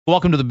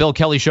Welcome to the Bill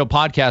Kelly Show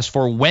podcast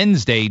for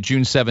Wednesday,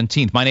 June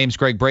 17th. My name's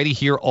Greg Brady,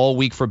 here all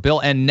week for Bill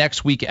and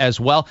next week as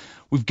well.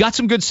 We've got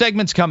some good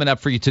segments coming up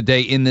for you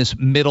today in this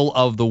middle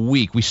of the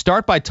week. We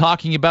start by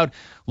talking about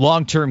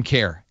long-term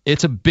care.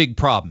 It's a big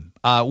problem.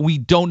 We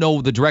don't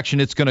know the direction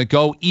it's going to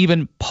go,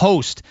 even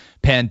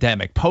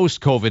post-pandemic,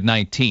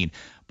 post-COVID-19.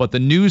 But the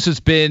news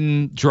has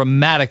been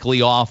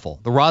dramatically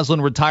awful. The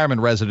Rosslyn Retirement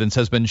residence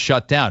has been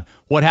shut down.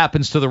 What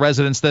happens to the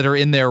residents that are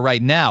in there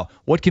right now?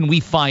 What can we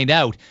find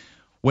out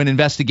when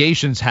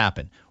investigations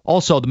happen?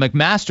 Also, the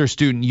McMaster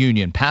Student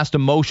Union passed a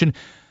motion.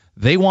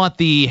 They want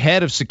the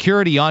head of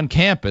security on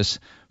campus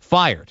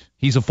fired.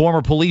 He's a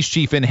former police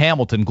chief in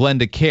Hamilton, Glenn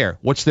DeCaire.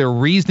 What's their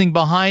reasoning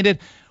behind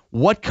it?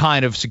 What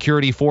kind of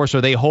security force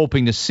are they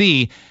hoping to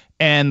see?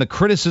 And the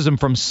criticism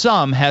from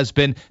some has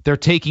been they're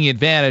taking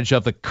advantage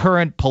of the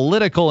current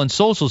political and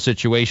social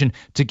situation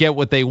to get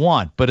what they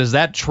want. But is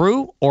that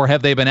true, or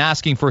have they been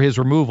asking for his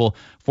removal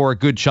for a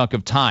good chunk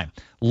of time?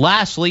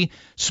 Lastly,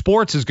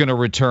 sports is going to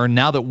return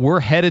now that we're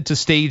headed to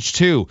stage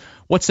 2.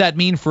 What's that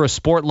mean for a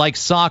sport like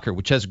soccer,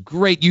 which has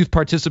great youth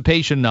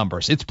participation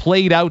numbers? It's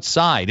played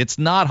outside. It's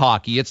not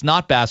hockey. It's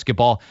not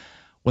basketball.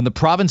 When the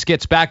province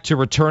gets back to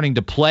returning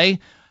to play,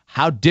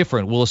 how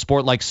different will a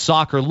sport like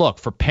soccer look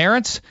for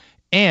parents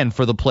and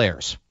for the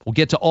players? We'll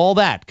get to all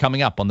that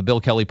coming up on the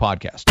Bill Kelly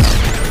podcast.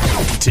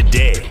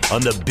 Today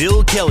on the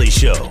Bill Kelly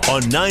Show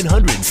on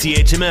 900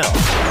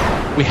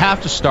 CHML. We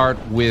have to start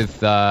with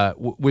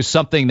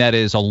something that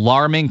is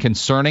alarming,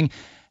 concerning,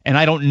 and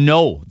I don't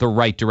know the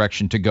right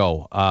direction to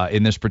go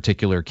in this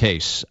particular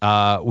case.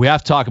 We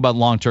have to talk about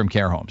long-term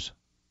care homes.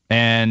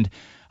 And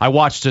I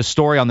watched a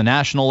story on the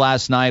National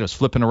last night. I was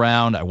flipping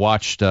around. I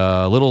watched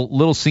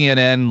little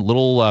CNN,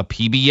 little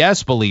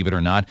PBS, believe it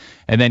or not,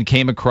 and then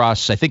came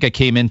across, I think I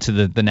came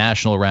into the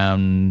National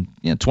around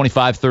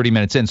 25, 30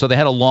 minutes in. So they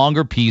had a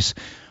longer piece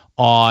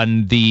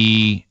on what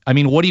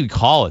do you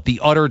call it? The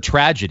utter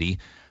tragedy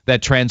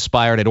that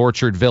transpired at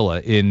Orchard Villa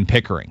in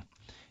Pickering.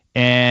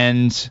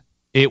 And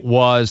they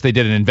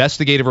did an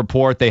investigative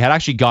report. They had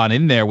actually gone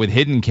in there with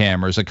hidden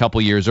cameras a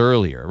couple years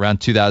earlier,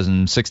 around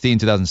 2016,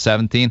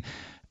 2017.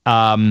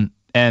 And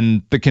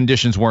the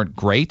conditions weren't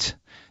great.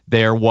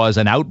 There was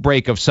an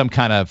outbreak of some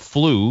kind of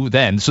flu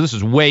then. So this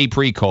is way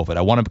pre-COVID.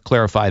 I want to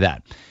clarify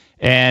that.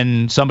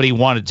 And somebody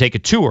wanted to take a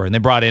tour, and they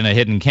brought in a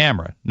hidden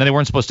camera. Now, they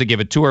weren't supposed to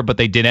give a tour, but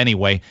they did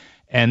anyway.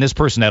 And this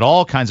person had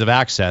all kinds of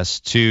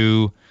access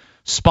to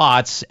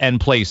spots and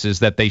places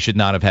that they should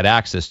not have had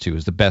access to,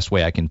 is the best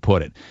way I can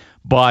put it.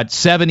 But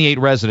 78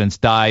 residents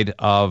died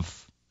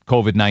of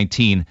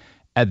COVID-19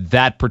 at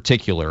that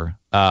particular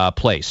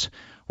place.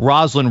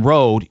 Rosslyn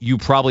Road, you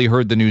probably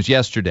heard the news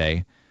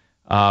yesterday,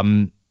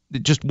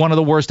 just one of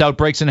the worst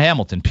outbreaks in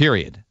Hamilton,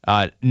 period.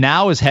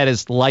 Now has had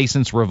his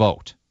license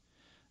revoked.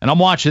 And I'm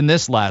watching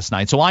this last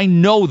night, so I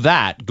know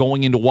that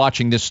going into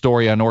watching this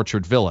story on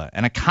Orchard Villa.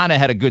 And I kind of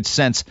had a good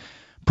sense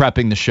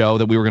prepping the show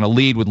that we were going to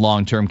lead with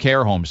long-term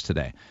care homes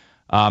today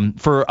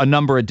for a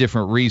number of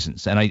different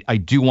reasons. And I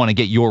do want to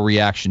get your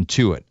reaction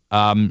to it.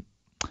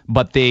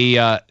 But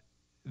they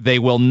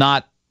will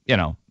not,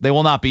 they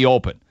will not be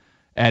open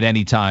at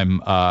any time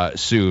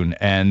soon.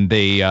 And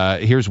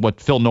here's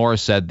what Phil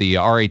Norris said, the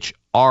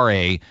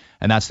RHRA,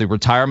 and that's the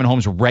Retirement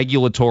Homes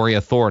Regulatory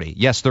Authority.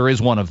 Yes, there is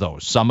one of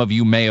those. Some of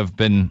you may have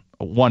been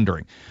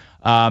wondering.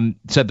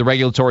 Said the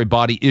regulatory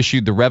body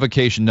issued the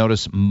revocation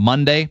notice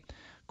Monday,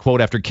 quote,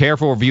 after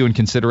careful review and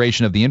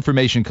consideration of the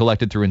information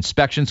collected through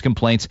inspections,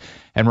 complaints,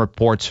 and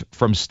reports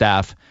from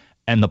staff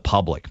and the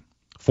public.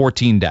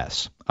 14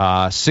 deaths,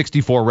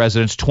 64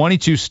 residents,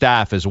 22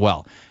 staff as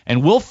well.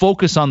 And we'll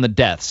focus on the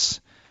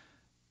deaths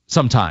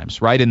sometimes,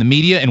 right, in the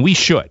media, and we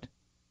should.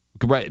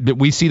 Right?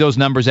 We see those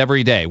numbers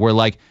every day. We're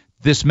like,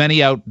 this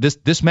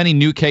many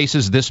new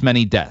cases, this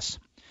many deaths.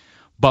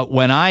 But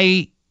when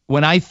I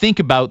think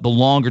about the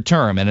longer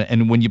term,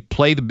 and when you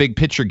play the big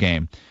picture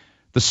game,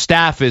 the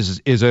staff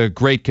is a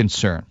great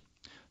concern.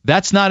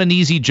 That's not an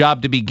easy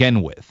job to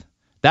begin with.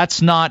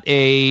 That's not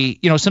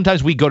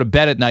sometimes we go to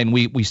bed at night and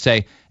we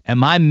say,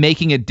 am I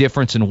making a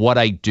difference in what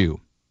I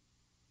do?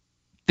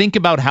 Think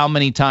about how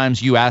many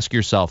times you ask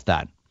yourself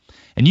that.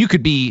 And you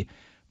could be,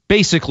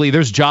 basically,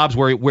 there's jobs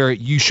where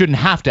you shouldn't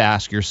have to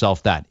ask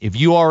yourself that. If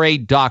you are a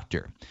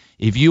doctor,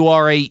 if you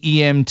are a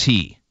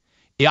EMT,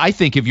 I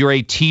think if you're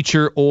a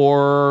teacher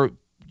or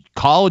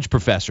college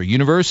professor,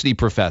 university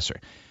professor,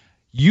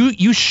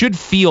 you should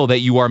feel that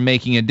you are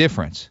making a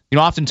difference.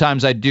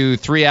 Oftentimes I do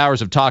 3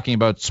 hours of talking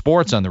about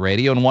sports on the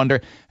radio and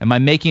wonder, am I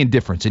making a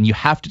difference? And you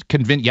have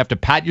to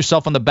pat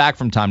yourself on the back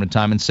from time to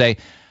time and say,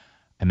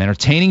 I'm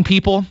entertaining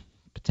people,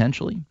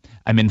 potentially.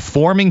 I'm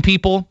informing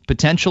people,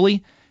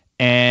 potentially.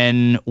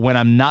 And when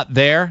I'm not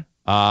there,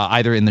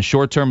 either in the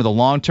short term or the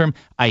long term,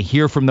 I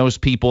hear from those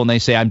people and they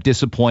say, I'm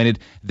disappointed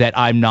that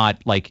I'm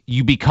not,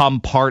 you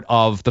become part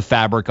of the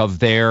fabric of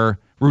their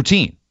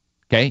routine.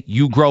 Okay,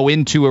 you grow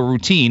into a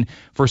routine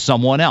for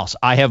someone else.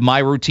 I have my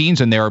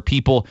routines, and there are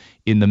people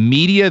in the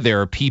media,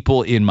 there are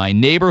people in my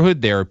neighborhood,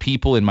 there are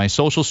people in my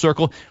social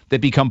circle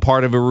that become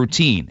part of a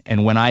routine.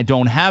 And when I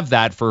don't have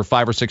that for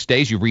 5 or 6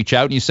 days, you reach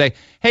out and you say,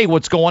 hey,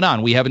 what's going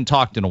on? We haven't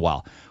talked in a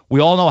while. We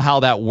all know how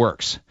that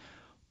works.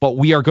 But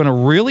we are going to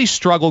really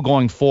struggle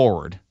going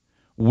forward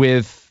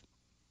with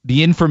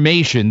the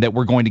information that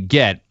we're going to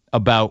get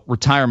about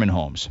retirement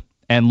homes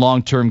and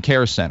long-term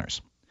care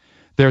centers.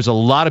 There's a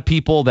lot of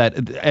people that,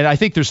 and I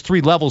think there's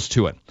 3 levels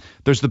to it.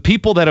 There's the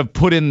people that have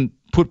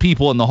put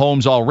people in the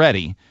homes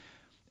already,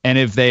 and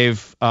if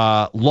they've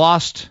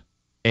lost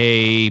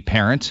a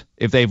parent,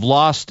 if they've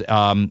lost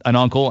an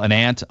uncle, an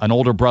aunt, an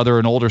older brother,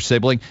 an older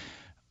sibling,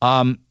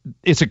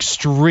 it's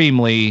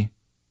extremely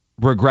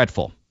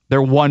regretful.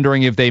 They're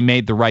wondering if they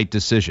made the right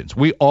decisions.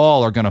 We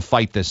all are going to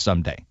fight this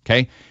someday,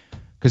 okay?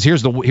 Because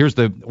here's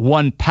the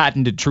one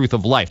patented truth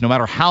of life. No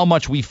matter how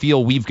much we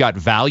feel we've got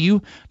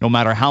value, no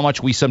matter how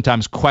much we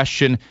sometimes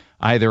question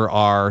either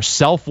our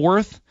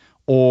self-worth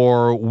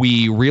or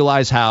we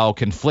realize how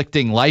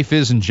conflicting life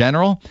is in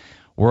general,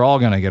 we're all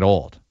going to get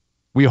old.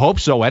 We hope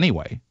so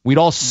anyway. We'd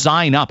all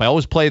sign up. I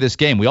always play this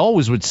game. We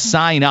always would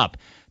sign up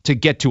to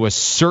get to a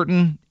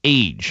certain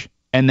age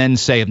and then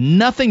say, if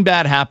nothing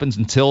bad happens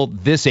until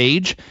this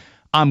age,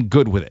 I'm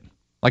good with it.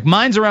 Like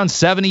mine's around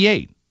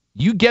 78.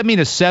 You get me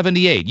to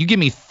 78. You give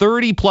me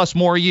 30 plus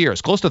more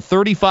years, close to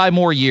 35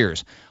 more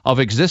years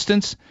of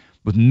existence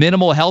with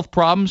minimal health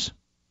problems.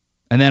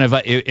 And then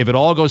if it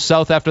all goes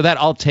south after that,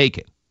 I'll take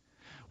it.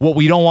 What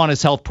we don't want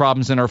is health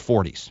problems in our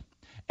 40s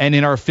and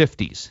in our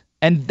 50s.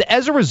 And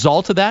as a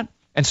result of that,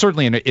 and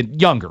certainly in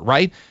younger,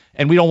 right?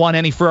 And we don't want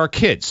any for our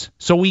kids.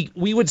 So we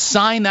would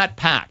sign that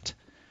pact,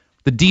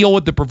 the deal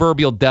with the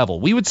proverbial devil.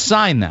 We would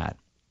sign that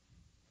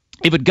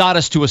if it got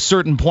us to a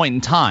certain point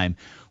in time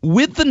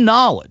with the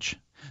knowledge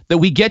that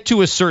we get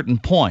to a certain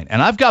point,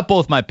 and I've got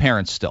both my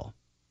parents still,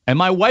 and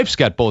my wife's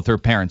got both her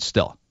parents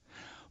still,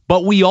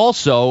 but we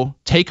also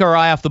take our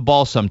eye off the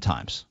ball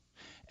sometimes,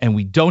 and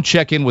we don't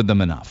check in with them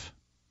enough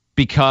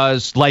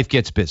because life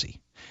gets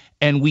busy,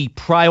 and we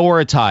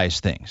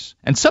prioritize things,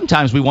 and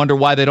sometimes we wonder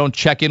why they don't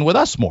check in with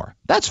us more.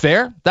 That's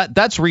fair.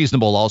 That's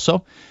reasonable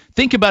also.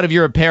 Think about if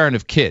you're a parent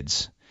of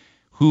kids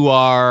who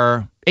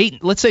are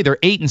 8, let's say they're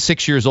 8 and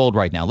 6 years old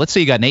right now. Let's say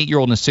you got an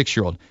 8-year-old and a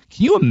 6-year-old.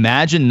 Can you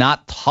imagine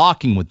not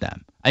talking with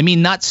them? I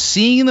mean, not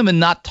seeing them and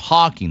not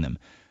talking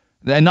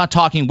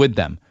with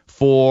them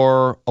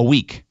for a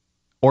week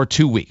or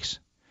 2 weeks.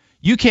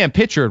 You can't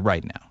picture it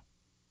right now,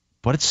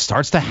 but it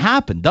starts to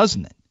happen,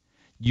 doesn't it?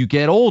 You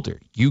get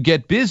older, you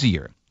get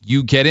busier,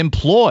 you get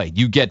employed,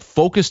 you get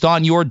focused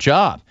on your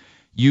job,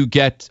 you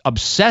get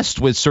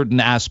obsessed with certain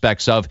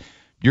aspects of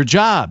your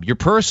job, your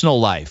personal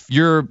life,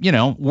 your,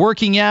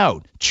 working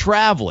out,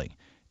 traveling,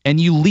 and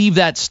you leave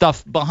that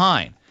stuff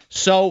behind.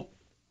 So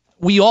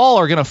we all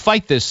are going to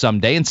fight this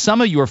someday, and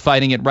some of you are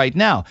fighting it right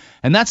now.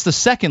 And that's the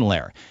second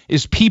layer,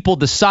 is people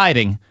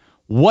deciding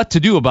what to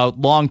do about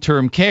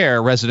long-term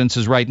care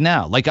residences right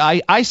now. Like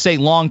I say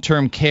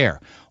long-term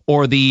care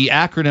or the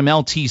acronym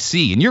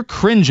LTC, and you're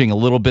cringing a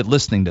little bit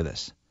listening to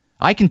this.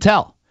 I can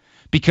tell,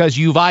 because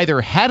you've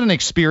either had an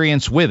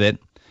experience with it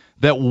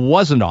that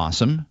wasn't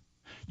awesome,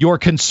 you're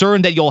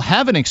concerned that you'll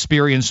have an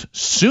experience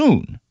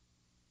soon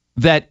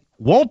that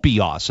won't be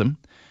awesome,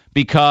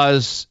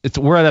 because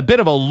we're at a bit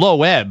of a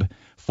low ebb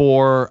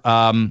for,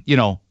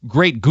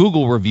 great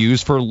Google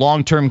reviews for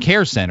long-term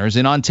care centers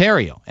in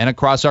Ontario and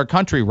across our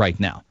country right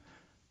now.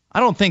 I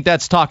don't think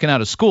that's talking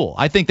out of school.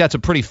 I think that's a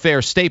pretty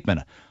fair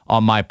statement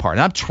on my part.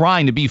 And I'm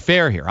trying to be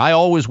fair here. I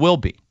always will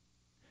be.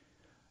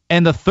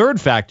 And the third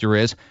factor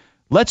is,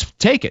 let's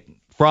take it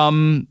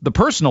from the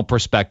personal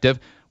perspective,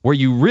 where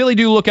you really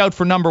do look out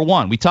for number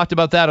one. We talked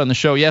about that on the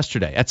show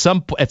yesterday. At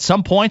some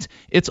point,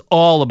 it's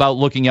all about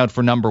looking out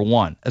for number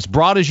one. As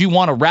broad as you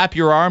want to wrap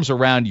your arms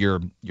around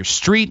your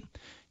street,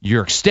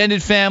 your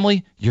extended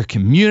family, your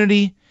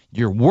community,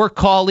 your work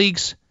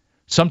colleagues,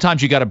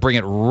 sometimes you got to bring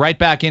it right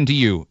back into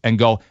you and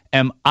go,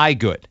 am I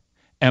good?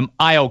 Am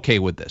I okay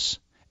with this?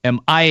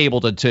 Am I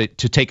able to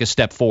take a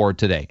step forward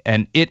today?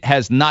 And it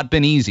has not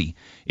been easy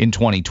in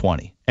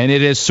 2020. And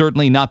it has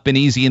certainly not been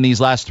easy in these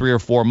last 3 or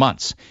 4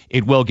 months.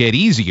 It will get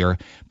easier,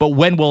 but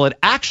when will it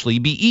actually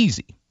be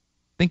easy?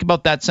 Think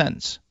about that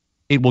sentence.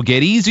 It will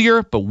get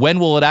easier, but when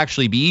will it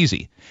actually be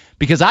easy?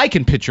 Because I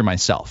can picture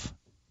myself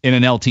in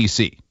an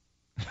LTC,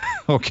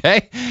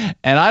 okay?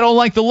 And I don't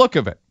like the look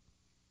of it.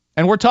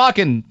 And we're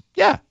talking,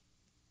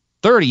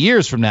 30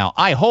 years from now,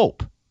 I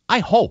hope.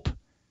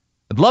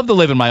 I'd love to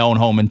live in my own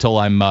home until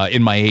I'm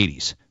in my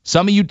 80s.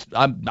 Some of you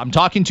I'm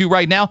talking to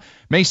right now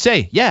may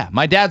say, yeah,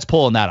 my dad's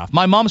pulling that off.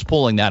 My mom's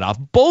pulling that off.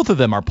 Both of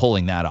them are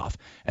pulling that off.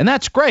 And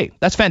that's great.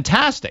 That's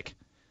fantastic.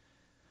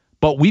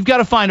 But we've got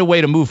to find a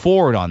way to move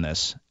forward on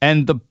this.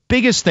 And the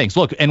biggest things,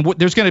 look, and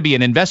there's going to be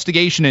an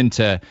investigation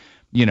into,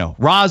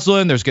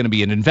 Rosslyn. There's going to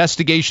be an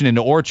investigation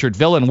into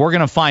Orchardville, and we're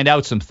going to find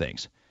out some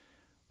things,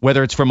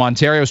 whether it's from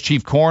Ontario's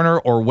chief coroner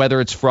or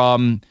whether it's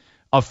from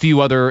a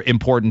few other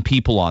important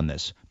people on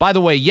this. By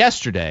the way,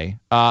 yesterday,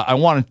 I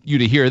wanted you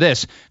to hear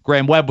this.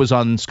 Graham Webb was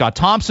on Scott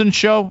Thompson's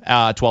show,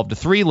 12 to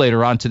 3,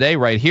 later on today,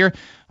 right here.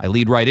 I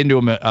lead right into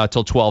him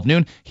till 12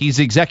 noon. He's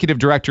the executive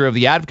director of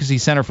the Advocacy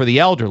Center for the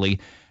Elderly,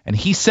 and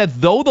he said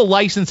though the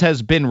license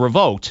has been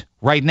revoked,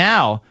 right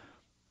now,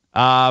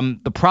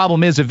 the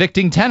problem is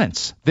evicting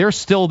tenants. They're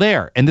still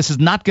there, and this is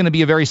not going to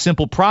be a very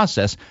simple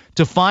process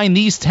to find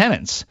these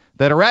tenants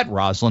that are at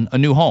Rosslyn a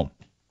new home.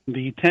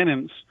 The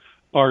tenants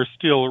are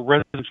still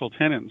residential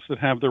tenants that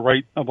have the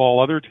right of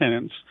all other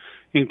tenants,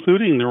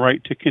 including the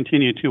right to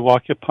continue to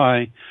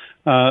occupy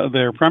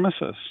their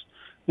premises.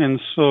 And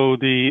so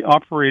the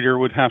operator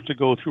would have to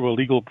go through a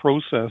legal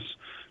process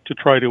to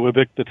try to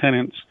evict the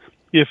tenants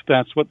if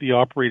that's what the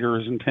operator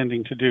is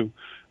intending to do.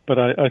 But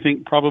I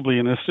think probably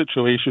in this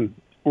situation,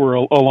 we're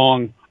a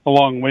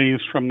long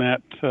ways from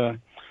that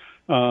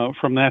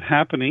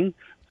happening.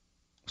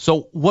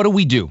 So what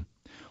do?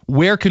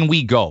 Where can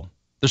we go?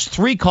 There's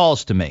 3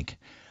 calls to make.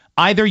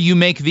 Either you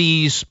make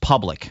these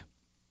public.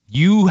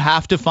 You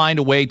have to find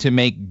a way to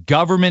make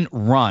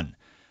government-run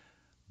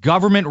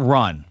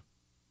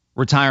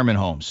retirement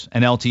homes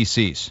and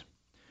LTCs.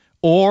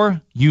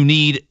 Or you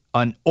need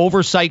an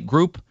oversight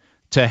group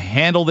to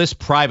handle this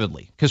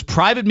privately. Because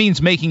private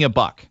means making a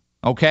buck,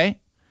 okay?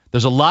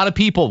 There's a lot of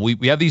people.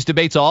 We have these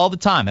debates all the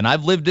time, and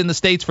I've lived in the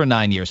States for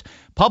 9 years.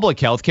 Public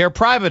health care,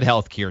 private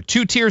health care,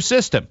 2-tier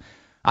system.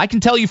 I can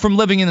tell you from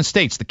living in the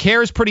States, the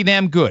care is pretty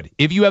damn good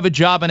if you have a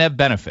job and have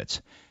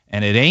benefits.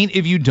 And it ain't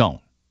if you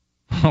don't.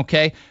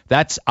 Okay?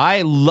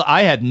 I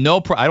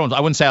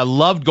wouldn't say I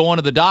loved going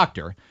to the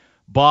doctor,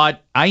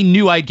 but I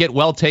knew I'd get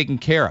well taken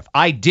care of.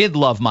 I did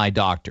love my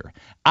doctor.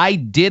 I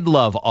did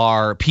love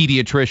our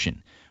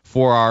pediatrician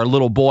for our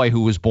little boy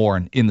who was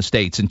born in the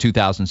States in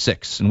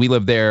 2006. And we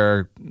lived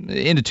there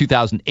into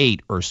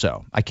 2008 or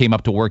so. I came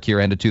up to work here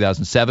end of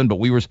 2007, but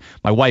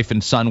my wife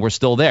and son were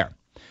still there.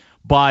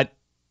 But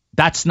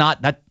that's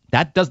not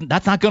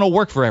going to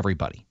work for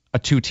everybody, a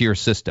 2-tier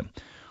system.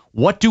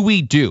 What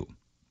do?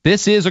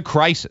 This is a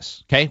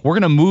crisis, okay? We're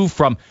going to move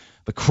from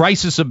the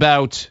crisis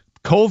about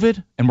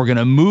COVID, and we're going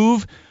to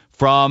move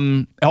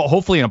from,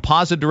 hopefully in a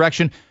positive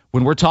direction,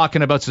 when we're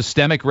talking about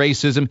systemic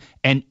racism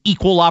and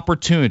equal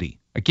opportunity.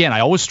 Again, I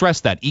always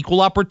stress that.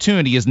 Equal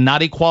opportunity is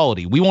not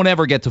equality. We won't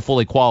ever get to full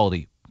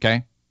equality,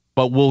 okay?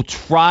 But we'll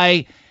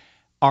try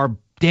our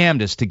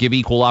damnedest to give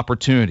equal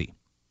opportunity.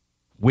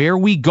 Where are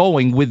we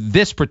going with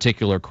this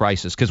particular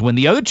crisis? Because when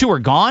the other 2 are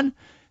gone,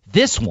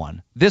 this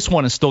one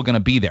is still going to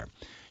be there.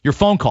 Your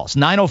phone calls,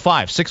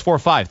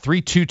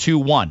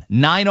 905-645-3221,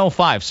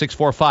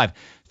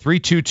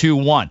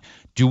 905-645-3221.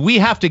 Do we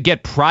have to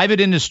get private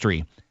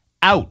industry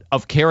out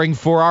of caring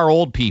for our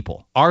old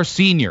people, our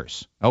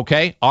seniors,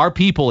 okay? Our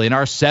people in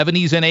our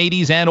 70s and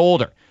 80s and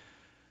older.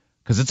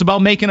 Because it's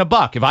about making a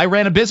buck. If I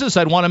ran a business,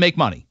 I'd want to make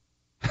money.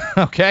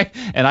 Okay?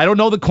 And I don't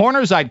know the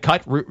corners I'd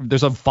cut.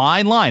 There's a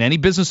fine line. Any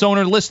business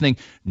owner listening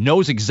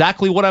knows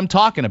exactly what I'm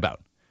talking about.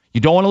 You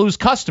don't want to lose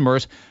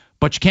customers,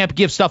 but you can't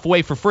give stuff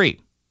away for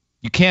free.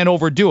 You can't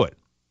overdo it.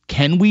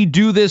 Can we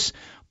do this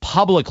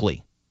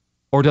publicly,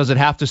 or does it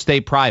have to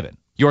stay private?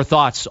 Your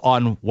thoughts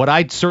on what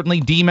I'd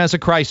certainly deem as a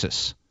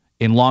crisis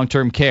in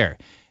long-term care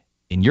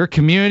in your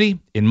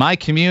community, in my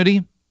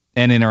community,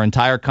 and in our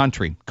entire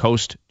country,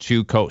 coast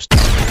to coast.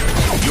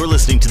 You're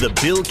listening to the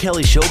Bill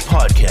Kelly Show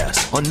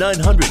podcast on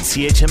 900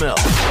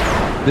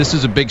 CHML. This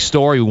is a big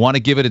story. We want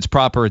to give it its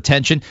proper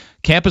attention.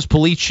 Campus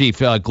Police Chief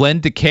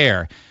Glenn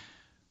DeCaire,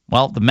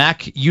 well,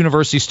 the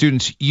University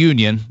Students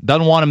Union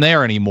doesn't want him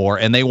there anymore,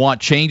 and they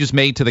want changes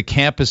made to the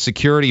campus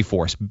security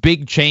force.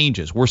 Big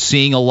changes. We're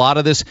seeing a lot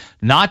of this,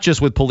 not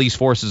just with police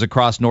forces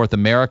across North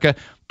America,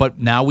 but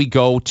now we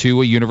go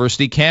to a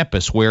university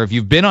campus where if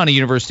you've been on a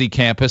university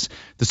campus,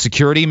 the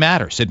security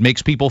matters. It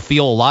makes people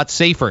feel a lot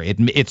safer.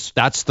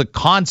 That's the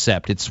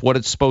concept. It's what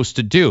it's supposed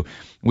to do.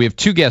 We have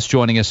 2 guests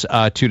joining us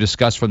to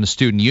discuss from the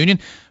Student Union.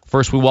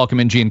 First, we welcome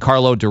in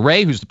Giancarlo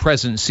Da-Ré, who's the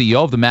president and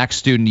CEO of the McMaster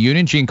Student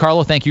Union.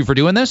 Giancarlo, thank you for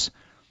doing this.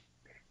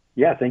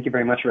 Yeah, thank you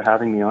very much for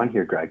having me on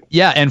here, Greg.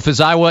 Yeah, and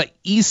Fawziyah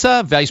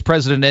Isah, Vice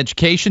President of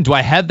Education. Do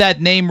I have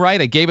that name right?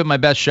 I gave it my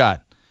best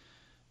shot.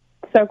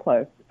 So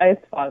close.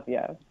 It's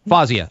Fawziyah.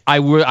 Fawziyah,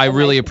 I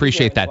really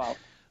appreciate that. Well.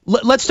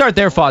 Let's start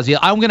there, Fawziyah.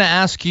 I'm going to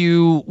ask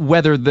you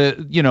whether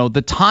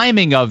the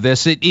timing of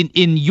this,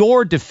 in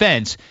your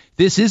defense,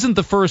 this isn't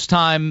the first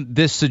time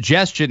this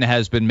suggestion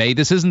has been made.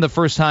 This isn't the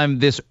first time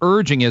this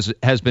urging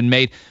has been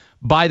made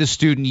by the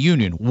Student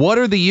Union. What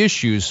are the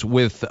issues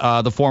with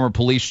the former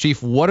police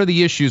chief? What are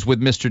the issues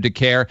with Mr.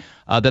 DeCaire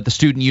that the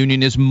Student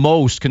Union is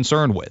most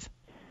concerned with?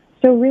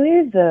 So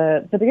really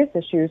the biggest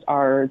issues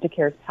are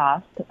DeCaire's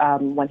past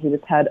when he was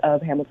head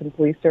of Hamilton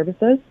Police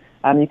Services.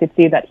 You could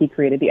see that he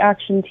created the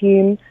action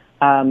team.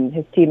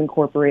 His team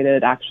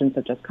incorporated actions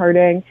such as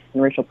carding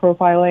and racial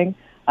profiling.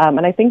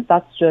 And I think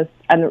that's just,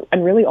 and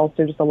really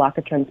also just a lack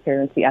of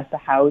transparency as to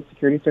how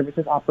security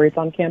services operates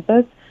on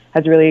campus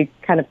has really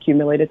kind of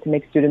accumulated to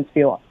make students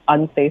feel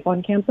unsafe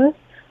on campus.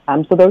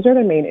 So those are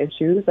the main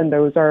issues, and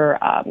those are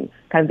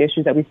kind of the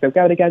issues that we spoke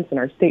out against in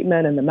our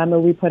statement and the memo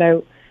we put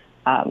out.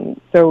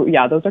 So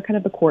yeah, those are kind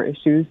of the core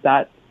issues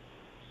that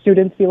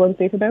students feel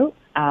unsafe about.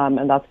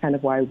 And that's kind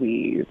of why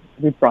we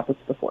brought this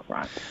to the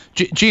forefront.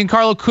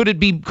 Giancarlo,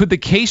 could the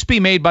case be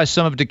made by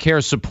some of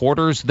DeCaire's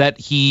supporters that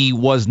he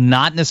was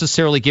not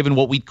necessarily given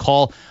what we'd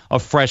call a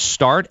fresh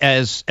start?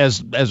 As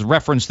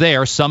referenced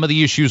there, some of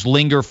the issues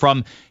linger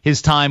from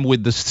his time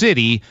with the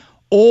city,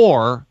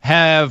 or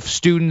have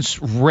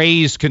students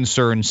raised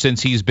concerns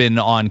since he's been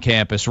on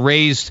campus,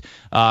 raised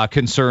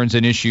concerns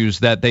and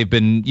issues that they've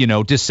been,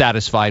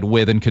 dissatisfied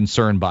with and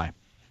concerned by?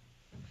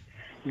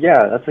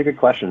 Yeah, that's a good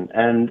question.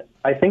 And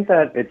I think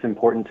that it's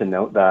important to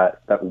note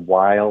that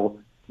while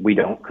we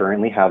don't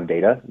currently have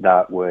data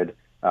that would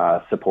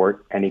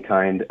support any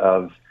kind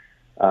of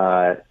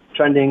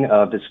trending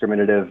of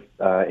discriminative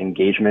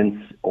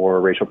engagements or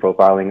racial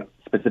profiling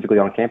specifically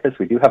on campus,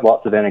 we do have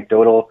lots of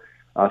anecdotal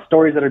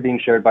stories that are being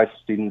shared by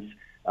students.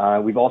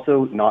 We've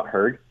also not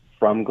heard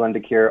from Glenn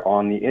DeCaire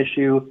on the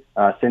issue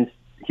since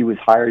he was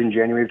hired in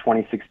January of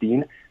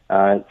 2016.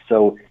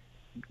 So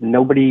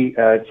nobody,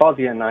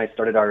 Fawziyah and I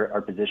started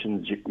our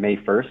positions May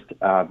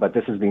 1st, but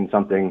this has been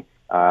something,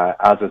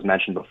 as was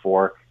mentioned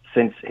before,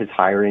 since his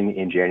hiring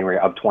in January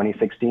of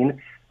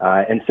 2016.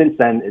 And since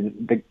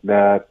then,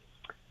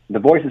 the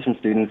voices from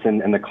students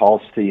and the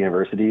calls to the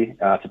university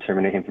to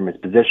terminate him from his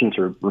position,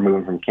 to remove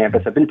him from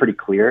campus, have been pretty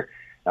clear.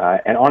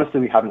 And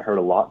honestly, we haven't heard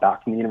a lot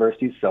back from the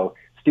university. So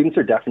students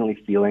are definitely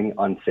feeling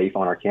unsafe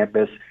on our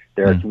campus.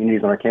 There are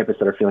communities on our campus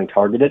that are feeling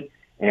targeted.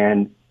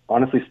 And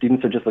honestly,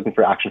 students are just looking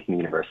for action from the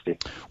university.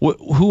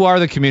 Who are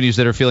the communities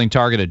that are feeling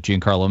targeted,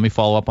 Giancarlo? Let me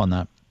follow up on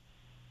that.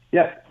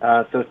 Yeah,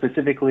 so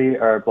specifically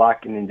our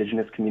Black and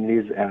Indigenous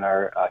communities and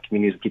our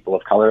communities of people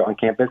of color on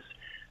campus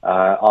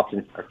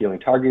often are feeling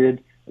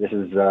targeted. These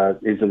are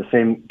the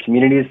same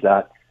communities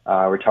that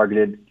were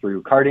targeted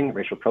through carding,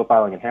 racial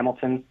profiling in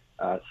Hamilton.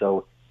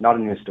 So not a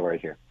new story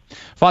here.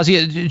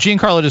 Fawziyah,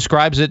 Giancarlo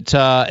describes it,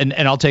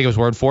 and I'll take his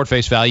word for it,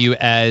 face value,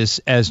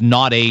 as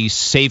not a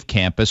safe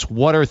campus.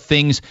 What are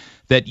things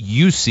that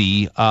you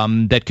see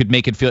that could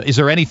make it feel? Is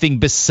there anything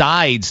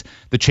besides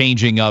the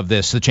changing of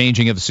this, the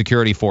changing of the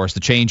security force, the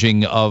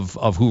changing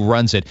of who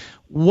runs it?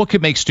 What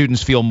could make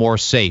students feel more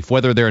safe,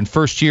 whether they're in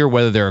first year,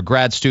 whether they're a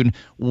grad student?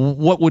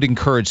 What would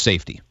encourage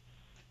safety?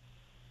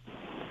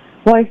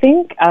 Well, I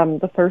think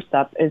the first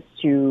step is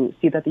to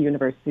see that the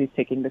university is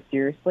taking this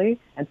seriously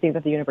and see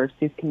that the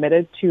university is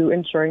committed to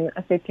ensuring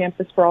a safe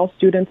campus for all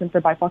students and for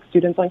BIPOC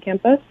students on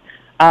campus.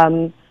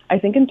 I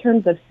think in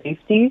terms of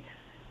safety,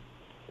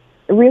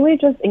 really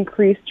just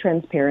increase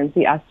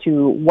transparency as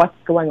to what's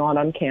going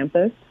on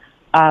campus.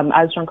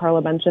 As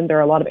Giancarlo mentioned, there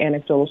are a lot of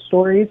anecdotal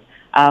stories,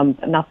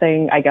 but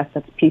nothing, I guess,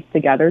 that's pieced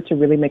together to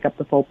really make up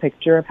the full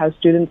picture of how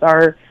students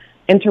are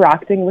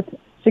interacting with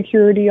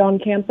security on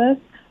campus.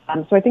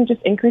 So I think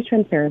just increased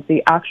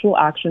transparency, actual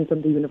action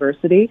from the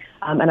university,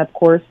 and of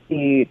course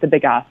the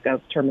big ask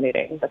of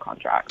terminating the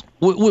contract.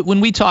 When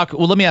we talk,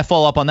 let me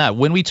follow up on that.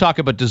 When we talk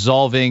about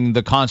dissolving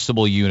the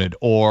constable unit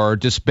or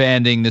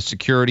disbanding the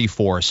security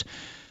force,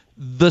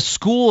 the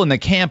school and the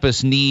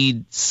campus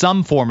need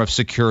some form of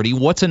security.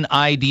 What's an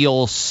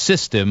ideal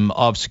system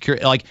of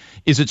security? Like,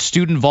 is it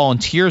student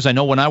volunteers? I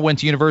know when I went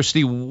to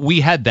university, we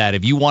had that.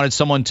 If you wanted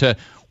someone to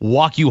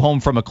walk you home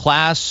from a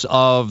class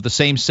of the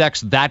same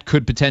sex, that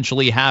could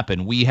potentially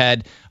happen. We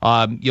had,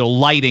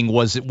 lighting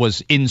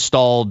was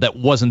installed that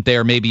wasn't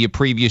there maybe a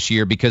previous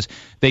year because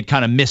they'd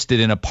kind of missed it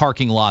in a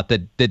parking lot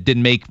that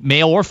didn't make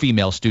male or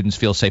female students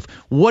feel safe.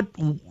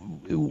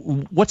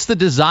 What's the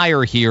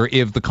desire here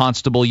if the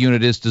constable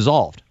unit is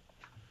dissolved?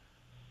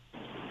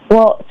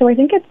 Well, so I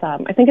think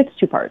it's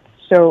two parts.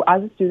 So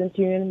as a students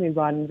union, we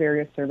run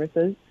various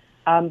services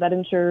that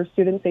ensure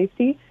student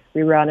safety.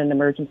 We run an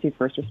emergency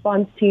first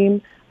response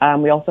team.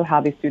 We also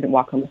have a student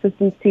walk home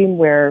assistance team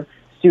where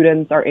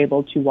students are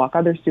able to walk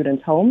other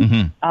students home.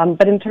 Mm-hmm.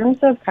 But in terms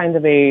of kind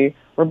of a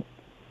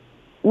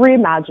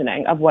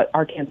reimagining of what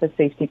our campus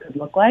safety could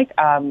look like,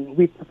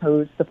 we've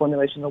proposed the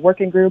formulation of a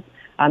working group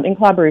in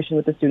collaboration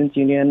with the Students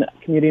Union,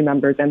 community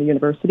members, and the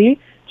university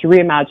to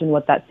reimagine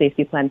what that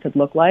safety plan could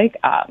look like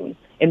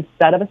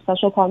instead of a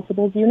special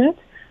constables unit.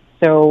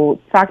 So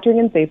factoring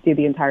in safety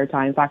the entire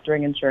time,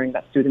 ensuring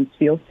that students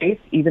feel safe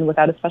even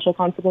without a special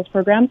constables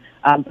program.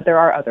 But there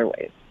are other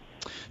ways.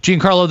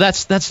 Giancarlo,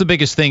 that's the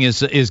biggest thing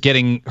is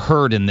getting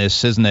heard in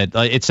this, isn't it?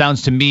 It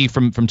sounds to me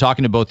from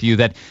talking to both of you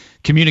that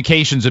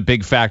communication's a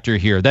big factor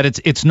here. That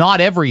it's not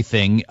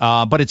everything,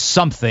 but it's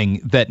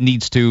something that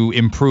needs to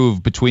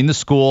improve between the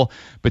school,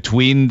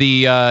 between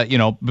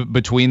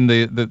between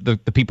the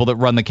people that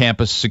run the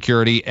campus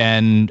security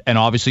and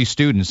obviously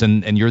students,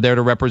 and you're there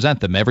to represent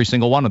them, every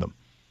single one of them.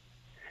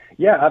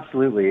 Yeah,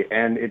 absolutely.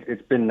 And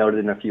it's been noted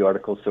in a few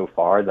articles so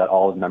far that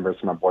all members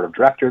from our board of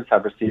directors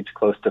have received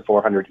close to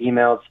 400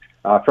 emails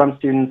from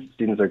students.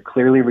 Students are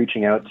clearly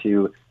reaching out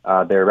to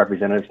their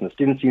representatives from the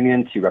Students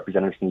Union, to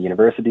representatives from the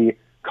university,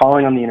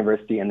 calling on the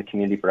university and the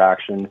community for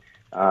action.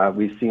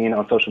 We've seen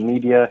on social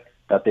media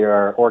that there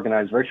are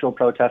organized virtual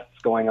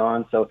protests going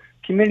on. So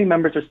community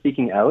members are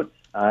speaking out.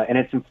 And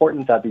it's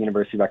important that the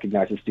university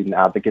recognizes student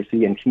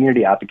advocacy and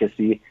community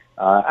advocacy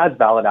as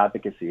valid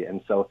advocacy.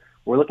 And so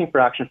we're looking for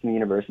action from the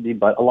university,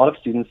 but a lot of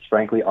students,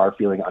 frankly, are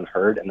feeling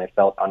unheard, and they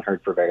felt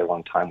unheard for a very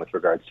long time with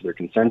regards to their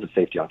concerns of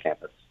safety on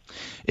campus.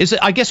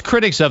 I guess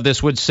critics of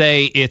this would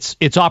say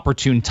it's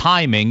opportune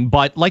timing,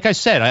 but like I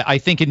said, I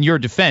think in your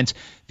defense,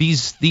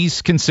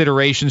 these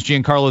considerations,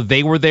 Giancarlo,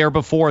 they were there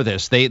before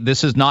this.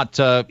 This is not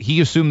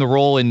he assumed the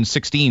role in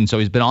 2016, so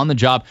he's been on the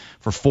job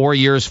for 4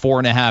 years,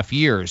 4.5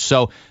 years.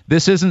 So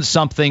this isn't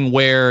something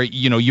where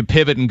you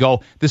pivot and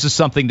go, this is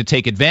something to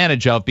take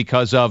advantage of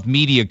because of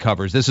media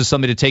covers. This is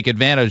something to take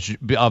advantage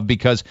of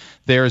because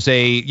there's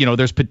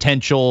there's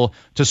potential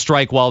to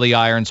strike while the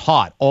iron's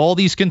hot. All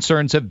these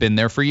concerns have been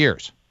there for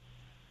years.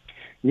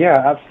 Yeah,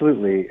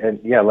 absolutely. And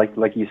yeah,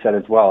 like you said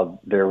as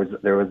well, there was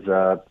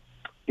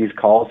these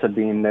calls had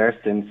been there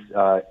since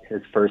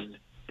his first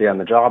day on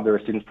the job. There were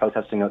students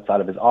protesting outside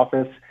of his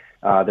office.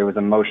 There was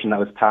a motion that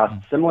was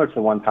passed similar to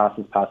the one passed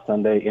this past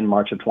Sunday in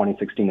March of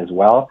 2016 as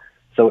well.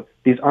 So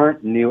these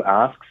aren't new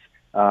asks.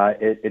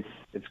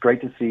 It's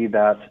great to see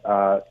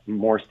that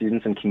more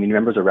students and community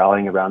members are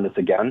rallying around this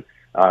again.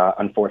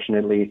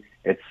 Unfortunately,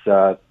 it's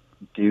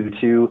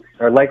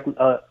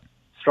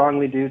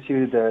strongly due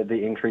to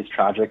the increased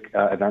tragic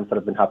events that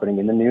have been happening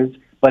in the news.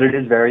 But it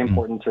is very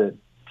important to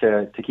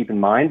keep in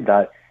mind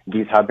that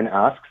these have been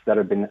asks that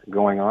have been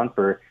going on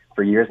for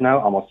years now,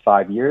 almost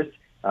 5 years.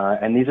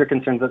 And these are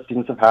concerns that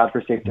students have had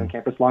for safety on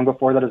campus long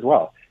before that as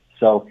well.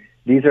 So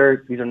these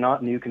are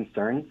not new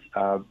concerns,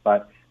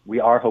 but we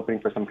are hoping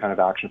for some kind of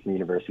action from the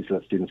university so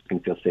that students can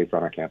feel safer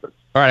on our campus.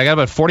 All right, I got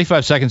about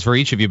 45 seconds for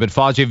each of you, but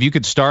Fawziyah, if you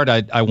could start,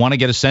 I want to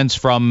get a sense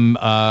from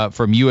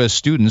you as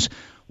students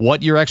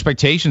what your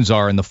expectations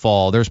are in the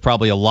fall. There's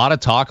probably a lot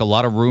of talk, a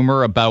lot of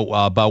rumor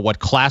about what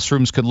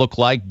classrooms could look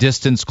like,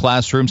 distance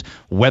classrooms,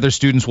 whether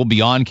students will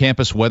be on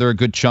campus, whether a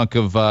good chunk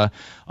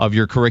of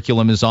your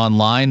curriculum is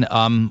online.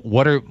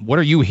 What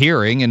are you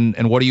hearing,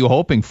 and what are you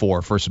hoping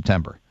for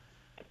September?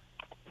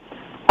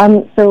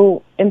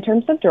 So in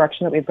terms of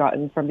direction that we've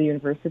gotten from the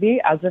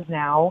university, as of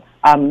now,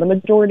 the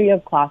majority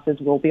of classes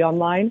will be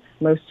online.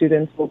 Most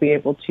students will be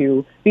able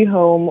to be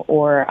home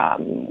or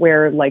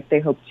where they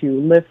hope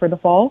to live for the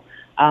fall.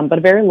 But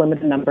a very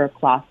limited number of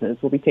classes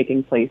will be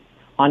taking place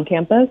on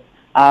campus.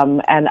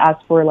 And as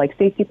for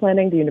safety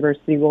planning, the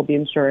university will be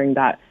ensuring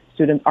that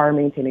students are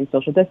maintaining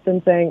social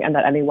distancing and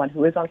that anyone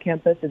who is on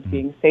campus is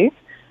being safe.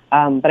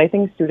 But I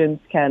think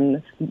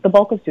the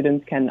bulk of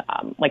students can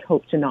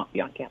hope to not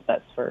be on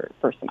campus for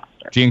first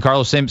semester.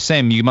 Giancarlo,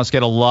 same. You must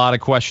get a lot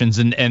of questions,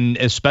 and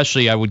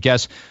especially, I would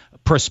guess,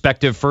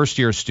 prospective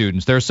first-year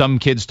students. There are some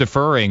kids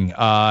deferring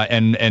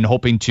and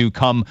hoping to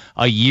come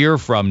a year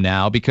from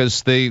now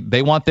because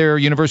they want their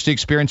university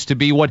experience to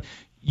be what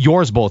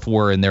yours both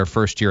were in their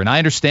first year. And I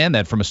understand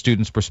that from a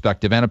student's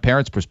perspective and a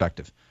parent's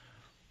perspective.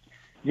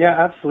 Yeah,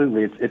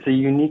 absolutely. It's a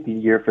unique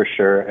year for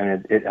sure,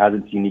 and it has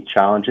its unique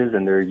challenges,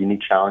 and there are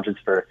unique challenges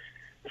for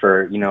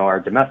our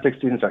domestic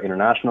students, our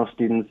international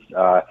students.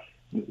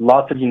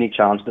 Lots of unique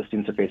challenges that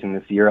students are facing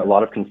this year. A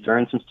lot of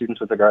concerns from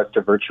students with regards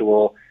to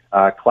virtual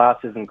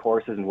classes and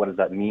courses, and what does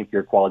that mean for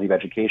your quality of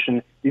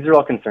education. These are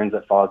all concerns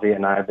that Fawziyah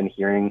and I have been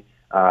hearing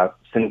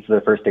since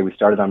the first day we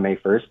started on May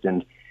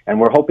 1st, and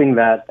we're hoping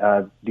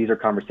that these are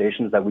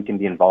conversations that we can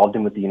be involved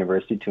in with the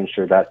university to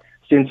ensure that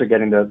students are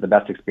getting the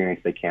best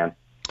experience they can.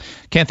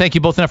 Can't thank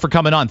you both enough for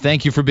coming on.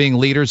 Thank you for being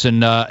leaders,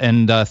 and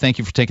thank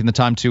you for taking the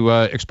time to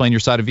explain your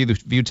side of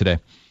view today.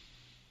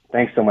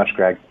 Thanks so much,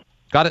 Greg.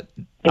 Got it.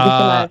 Thank you so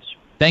much.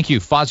 Thank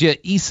you. Fawziyah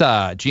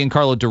Isah,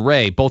 Giancarlo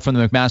Da-Ré, both from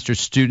the McMaster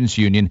Students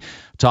Union,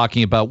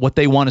 talking about what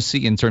they want to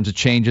see in terms of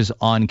changes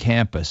on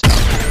campus.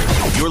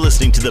 You're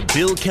listening to the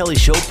Bill Kelly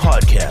Show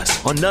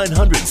podcast on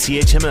 900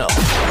 CHML.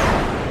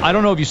 I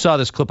don't know if you saw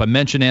this clip. I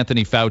mentioned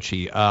Anthony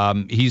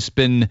Fauci. He's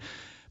been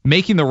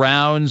making the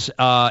rounds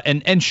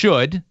and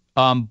should.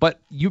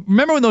 But you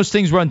remember when those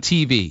things were on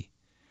TV?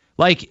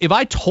 If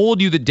I told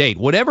you the date,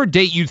 whatever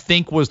date you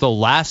think was the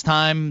last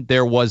time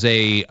there was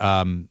a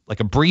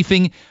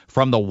briefing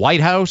from the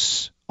White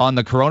House on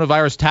the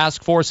coronavirus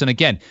task force. And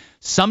again,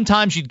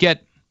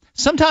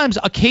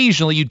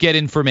 occasionally you'd get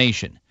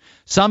information.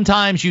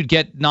 Sometimes you'd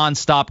get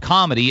nonstop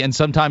comedy, and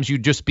sometimes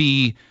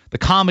the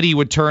comedy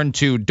would turn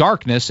to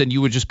darkness and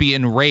you would just be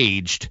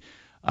enraged.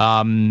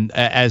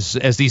 As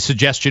the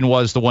suggestion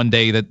was the one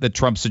day that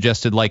Trump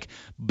suggested,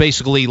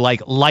 basically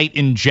light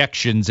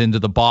injections into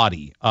the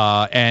body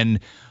and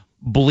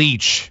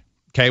bleach.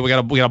 Okay, we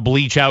gotta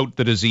bleach out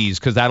the disease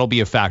because that'll be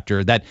a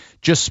factor. That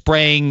just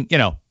spraying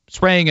a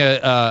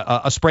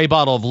spray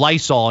bottle of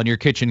Lysol on your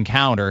kitchen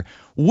counter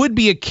would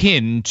be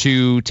akin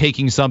to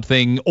taking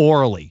something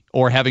orally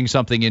or having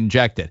something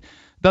injected.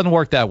 Doesn't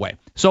work that way.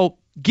 So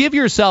give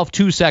yourself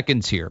 2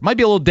 seconds here. Might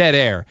be a little dead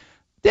air.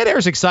 Dead air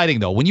is exciting,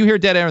 though. When you hear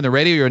dead air on the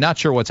radio, you're not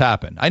sure what's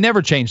happened. I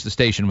never change the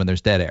station when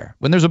there's dead air.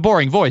 When there's a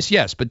boring voice,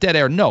 yes, but dead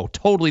air, no,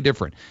 totally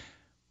different.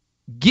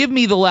 Give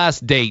me the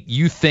last date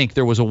you think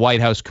there was a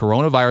White House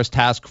coronavirus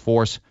task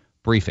force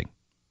briefing.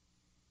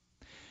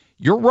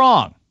 You're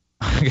wrong.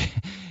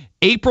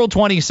 April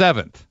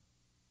 27th.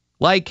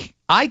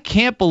 I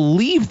can't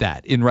believe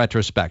that in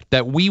retrospect,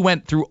 that we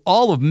went through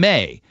all of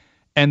May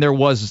and there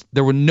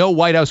were no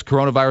White House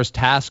coronavirus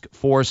task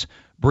force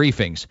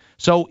briefings.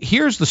 So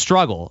here's the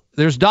struggle.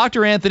 There's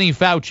Dr. Anthony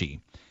Fauci,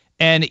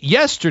 and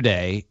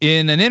yesterday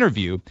in an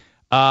interview,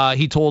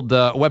 he told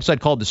a website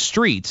called The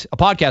Street, a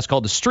podcast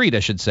called The Street, I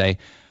should say,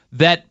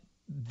 that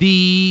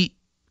the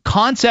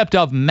concept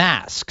of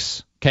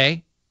masks,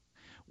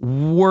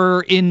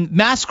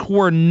 masks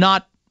were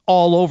not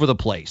all over the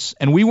place,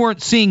 and we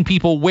weren't seeing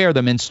people wear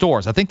them in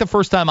stores. I think the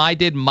first time I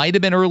did might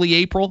have been early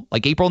April,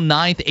 like April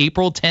 9th,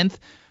 April 10th.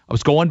 I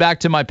was going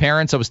back to my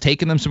parents. I was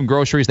taking them some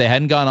groceries. They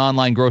hadn't gone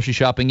online grocery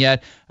shopping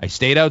yet. I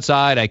stayed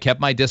outside. I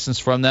kept my distance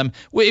from them.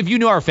 If you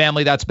knew our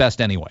family, that's best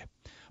anyway.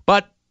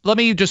 But let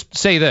me just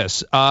say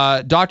this.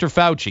 Dr.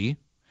 Fauci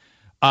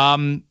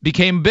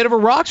became a bit of a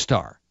rock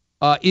star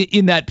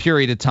in that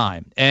period of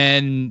time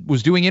and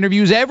was doing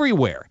interviews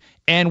everywhere.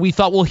 And we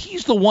thought, well,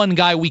 he's the one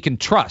guy we can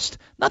trust.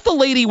 Not the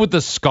lady with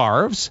the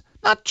scarves,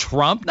 not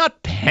Trump,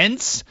 not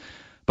Pence.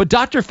 But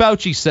Dr.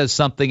 Fauci says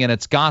something and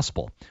it's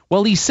gospel.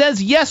 Well, he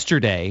says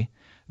yesterday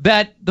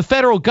that the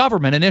federal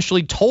government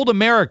initially told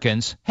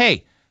Americans,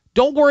 hey,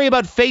 don't worry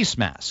about face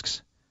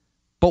masks.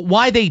 But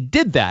why they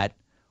did that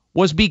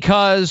was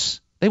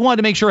because they wanted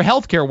to make sure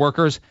healthcare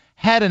workers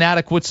had an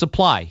adequate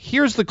supply.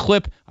 Here's the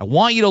clip. I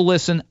want you to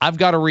listen. I've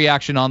got a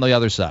reaction on the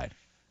other side.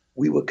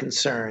 We were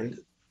concerned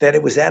that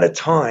it was at a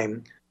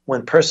time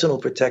when personal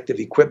protective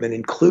equipment,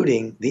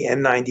 including the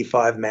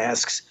N95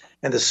 masks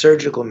and the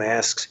surgical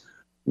masks,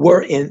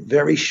 were in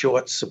very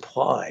short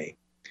supply.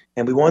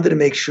 And we wanted to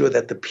make sure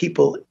that the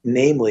people,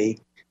 namely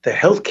the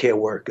healthcare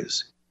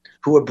workers,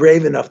 who were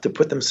brave enough to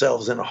put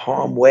themselves in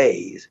harm's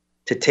way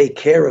to take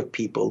care of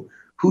people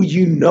who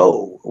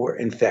were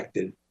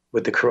infected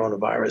with the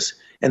coronavirus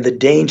and the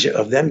danger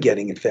of them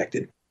getting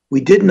infected,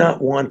 we did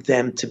not want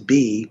them to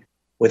be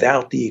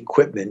without the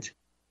equipment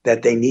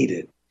that they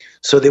needed.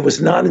 So there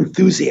was not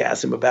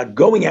enthusiasm about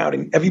going out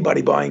and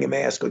everybody buying a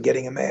mask or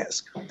getting a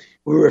mask.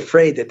 We were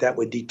afraid that that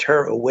would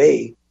deter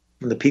away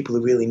from the people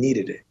who really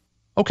needed it.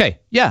 Okay,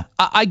 yeah,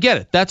 I get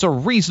it. That's a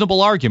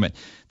reasonable argument.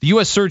 The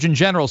U.S. Surgeon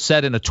General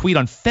said in a tweet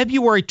on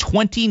February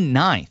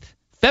 29th,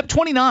 Feb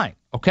 29,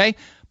 okay,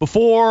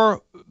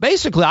 before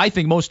basically I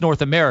think most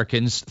North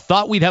Americans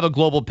thought we'd have a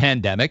global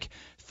pandemic,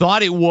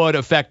 thought it would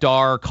affect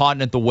our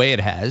continent the way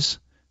it has.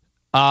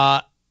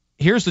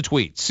 Here's the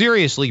tweet.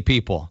 Seriously,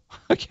 people.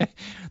 Okay,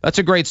 that's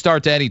a great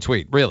start to any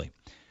tweet, really.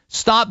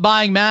 Stop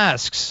buying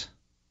masks.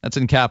 That's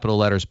in capital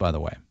letters, by the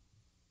way.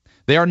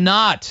 They are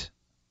not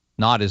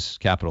as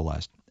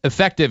capitalized,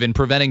 effective in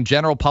preventing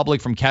general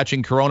public from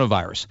catching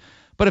coronavirus.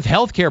 But if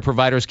healthcare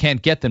providers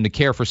can't get them to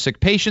care for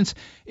sick patients,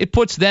 it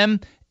puts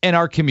them and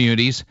our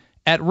communities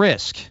at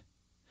risk.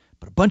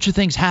 But a bunch of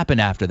things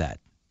happened after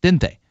that,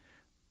 didn't they?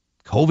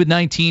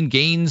 COVID-19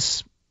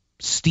 gains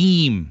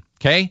steam,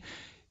 okay?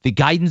 The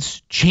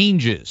guidance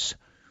changes.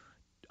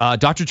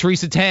 Dr.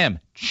 Theresa Tam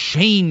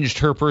changed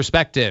her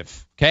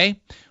perspective, okay?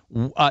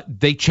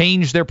 They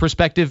changed their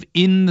perspective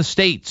in the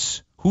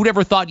states. Who'd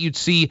ever thought you'd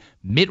see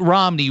Mitt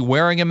Romney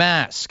wearing a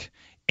mask,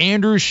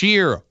 Andrew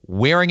Scheer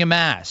wearing a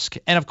mask?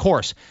 And of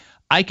course,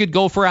 I could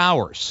go for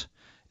hours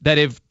that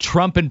if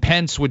Trump and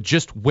Pence would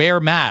just wear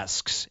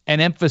masks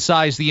and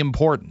emphasize the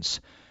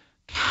importance,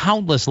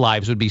 countless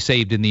lives would be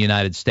saved in the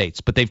United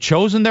States. But they've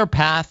chosen their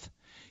path.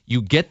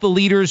 You get the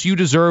leaders you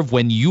deserve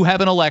when you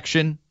have an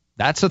election.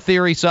 That's a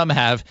theory some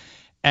have.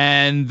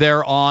 And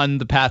they're on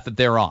the path that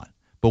they're on.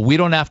 But we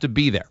don't have to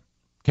be there.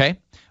 Okay?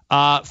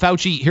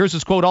 Fauci, here's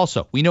his quote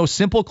also. We know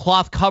simple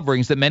cloth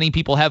coverings that many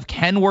people have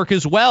can work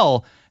as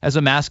well as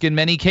a mask in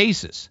many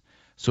cases.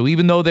 So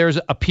even though there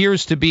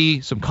appears to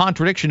be some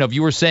contradiction of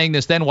you were saying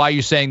this then, why are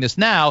you saying this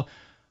now,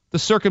 the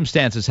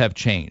circumstances have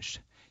changed.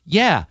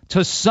 Yeah,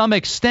 to some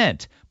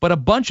extent, but a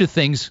bunch of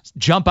things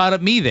jump out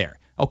at me there.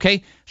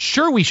 Okay,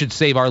 sure, we should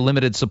save our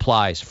limited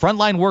supplies.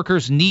 Frontline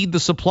workers need the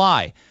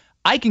supply.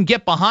 I can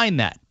get behind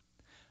that.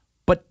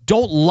 But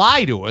don't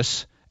lie to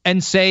us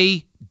and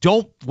say,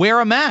 don't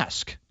wear a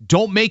mask.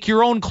 Don't make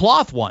your own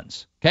cloth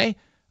ones, okay?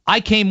 I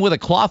came with a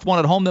cloth one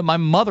at home that my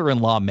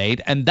mother-in-law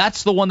made, and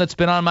that's the one that's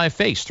been on my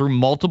face through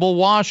multiple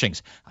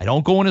washings. I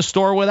don't go in a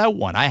store without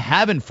one. I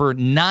haven't for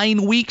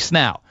 9 weeks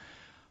now.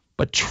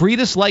 But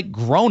treat us like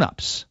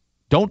grown-ups.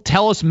 Don't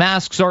tell us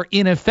masks are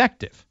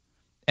ineffective.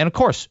 And, of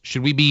course,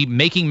 should we be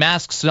making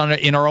masks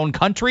in our own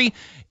country,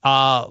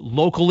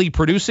 locally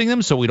producing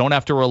them so we don't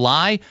have to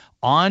rely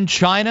on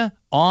China,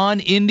 on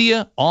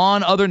India,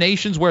 on other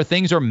nations where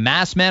things are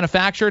mass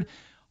manufactured?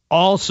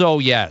 Also,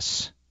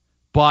 yes.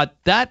 But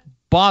that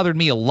bothered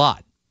me a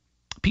lot.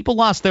 People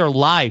lost their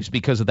lives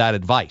because of that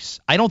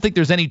advice. I don't think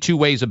there's any two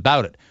ways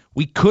about it.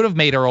 We could have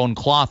made our own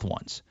cloth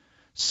ones.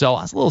 So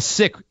I was a little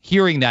sick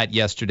hearing that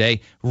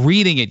yesterday,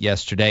 reading it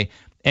yesterday,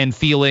 and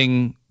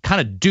feeling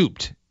kind of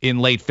duped in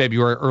late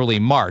February, early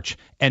March,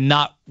 and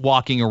not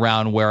walking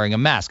around wearing a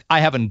mask. I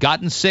haven't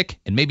gotten sick,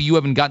 and maybe you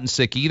haven't gotten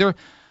sick either,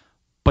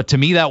 but to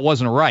me that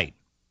wasn't right.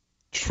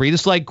 Treat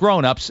us like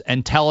grown-ups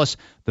and tell us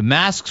the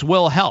masks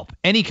will help.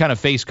 Any kind of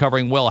face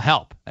covering will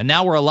help. And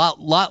now we're a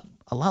lot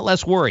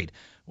less worried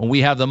when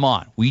we have them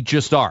on. We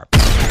just are.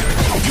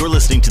 You're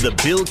listening to the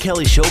Bill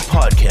Kelly Show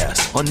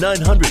podcast on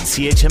 900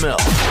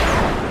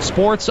 CHML.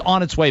 Sports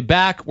on its way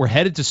back. We're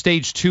headed to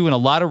stage 2 in a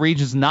lot of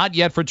regions, not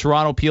yet for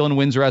Toronto, Peel, and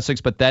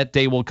Windsor-Essex, but that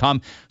day will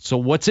come. So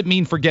what's it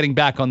mean for getting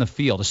back on the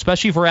field,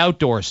 especially for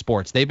outdoor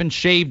sports? They've been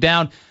shaved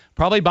down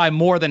probably by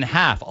more than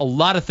half. A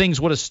lot of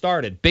things would have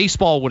started.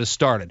 Baseball would have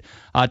started.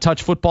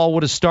 Touch football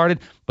would have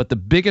started. But the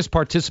biggest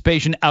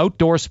participation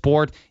outdoor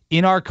sport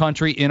in our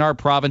country, in our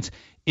province,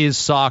 is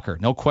soccer.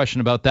 No question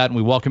about that. And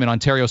we welcome in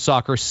Ontario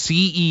Soccer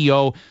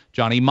CEO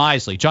Johnny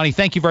Misley. Johnny,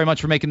 thank you very much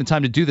for making the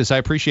time to do this. I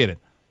appreciate it.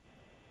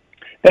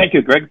 Thank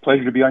you, Greg.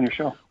 Pleasure to be on your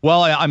show.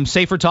 Well, I'm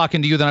safer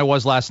talking to you than I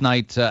was last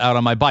night out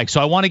on my bike. So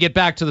I want to get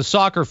back to the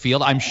soccer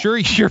field. I'm sure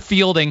you're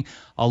fielding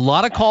a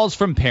lot of calls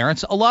from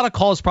parents, a lot of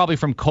calls probably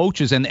from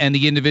coaches and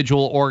the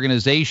individual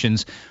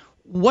organizations.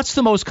 What's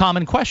the most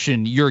common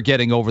question you're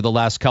getting over the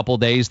last couple of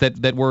days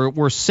that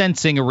we're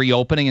sensing a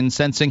reopening and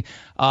sensing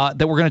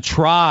that we're going to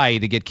try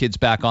to get kids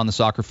back on the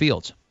soccer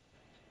fields?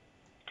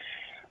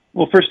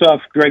 Well, first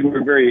off, Greg,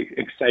 we're very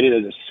excited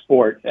as a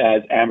sport,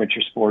 as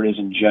amateur sport is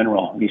in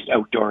general, at least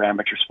outdoor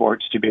amateur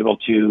sports, to be able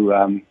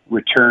to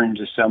return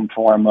to some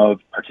form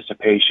of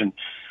participation,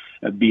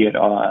 be it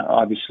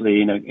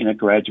obviously in a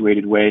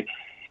graduated way.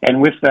 And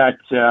with that,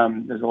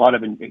 there's a lot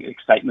of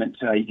excitement.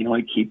 You can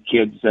only keep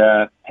kids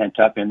pent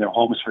up in their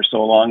homes for so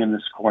long in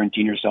this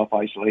quarantine or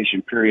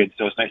self-isolation period.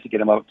 So it's nice to get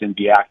them out and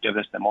be active.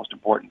 That's the most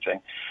important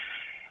thing.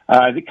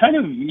 The kind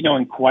of,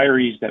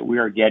 inquiries that we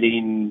are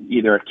getting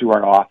either through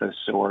our office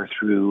or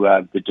through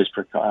the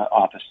district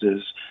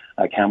offices,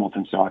 like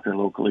Hamilton Soccer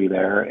locally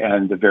there,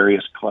 and the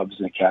various clubs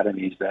and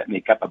academies that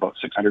make up about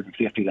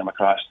 650 of them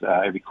across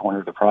every corner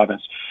of the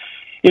province,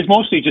 is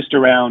mostly just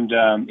around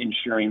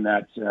ensuring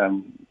that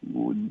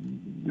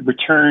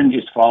return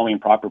is following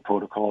proper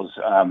protocols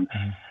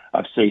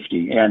of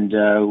safety.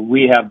 And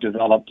we have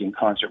developed, in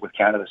concert with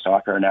Canada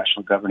Soccer, our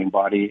national governing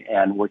body,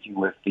 and working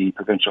with the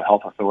provincial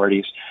health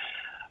authorities,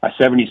 a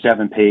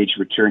 77-page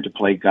return to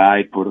play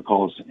guide,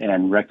 protocols,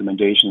 and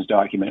recommendations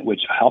document,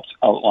 which helps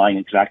outline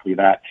exactly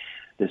that.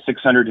 The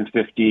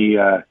 650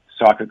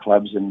 soccer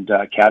clubs and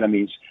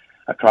academies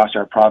across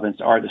our province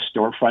are the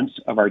storefronts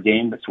of our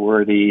game. That's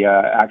where the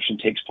action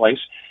takes place.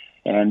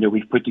 And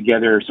we've put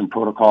together some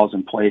protocols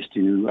in place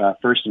to,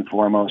 first and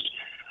foremost,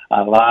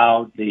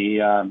 allow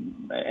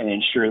and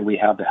ensure that we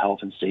have the health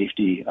and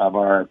safety of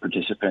our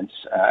participants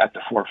at the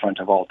forefront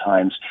of all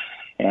times.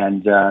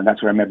 And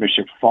that's where our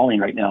membership is falling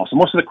right now. So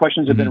most of the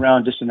questions have been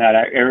around just in that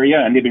area,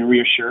 and they've been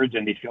reassured,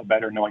 and they feel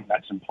better knowing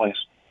that's in place.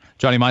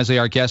 Johnny Misley,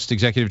 our guest,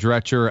 Executive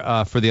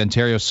Director for the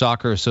Ontario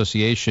Soccer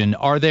Association.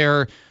 Are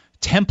there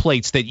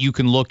templates that you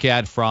can look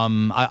at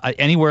from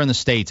anywhere in the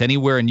States,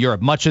 anywhere in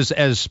Europe, much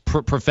as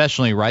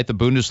professionally, right? The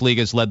Bundesliga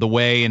has led the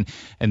way, and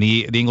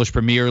the English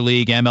Premier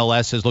League,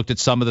 MLS has looked at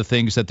some of the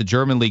things that the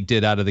German League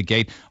did out of the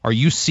gate. Are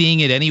you seeing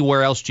it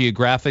anywhere else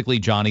geographically,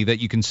 Johnny, that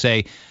you can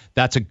say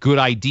that's a good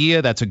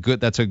idea, that's a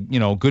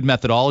good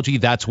methodology,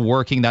 that's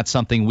working, that's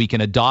something we can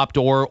adopt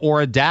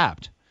or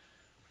adapt?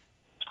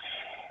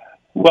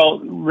 Well,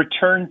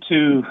 return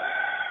to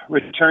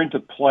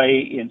play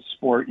in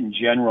sport in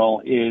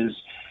general is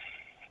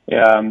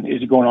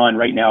going on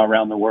right now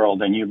around the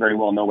world, and you very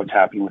well know what's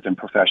happening within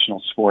professional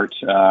sports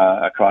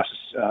across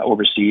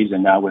overseas,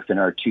 and now within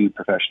our two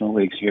professional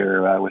leagues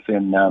here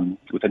within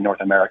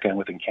North America and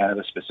within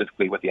Canada,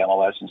 specifically with the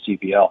MLS and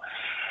CPL.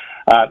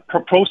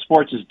 Pro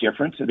sports is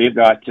different. They've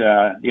got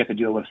they have to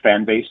deal with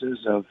fan bases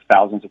of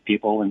thousands of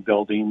people in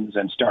buildings,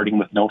 and starting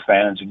with no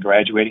fans and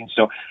graduating.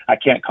 So I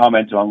can't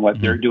comment on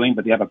what they're doing,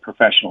 but they have a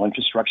professional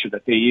infrastructure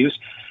that they use.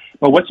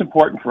 But what's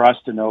important for us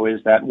to know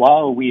is that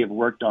while we have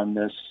worked on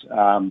this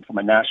from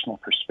a national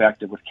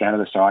perspective with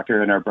Canada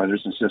Soccer and our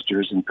brothers and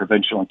sisters in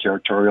provincial and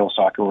territorial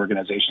soccer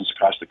organizations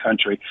across the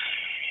country,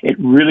 it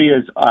really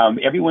is,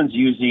 everyone's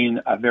using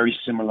a very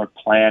similar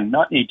plan,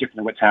 not any different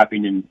than what's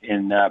happening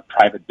in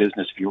private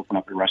business. If you open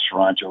up a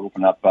restaurant or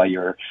open up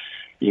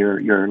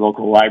your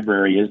local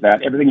library, is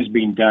that everything is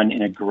being done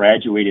in a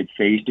graduated,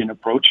 phased-in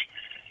approach,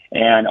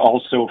 and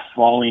also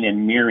following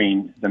and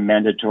mirroring the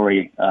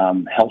mandatory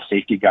health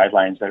safety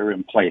guidelines that are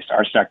in place.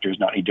 Our sector is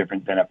not any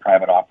different than a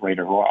private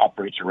operator who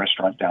operates a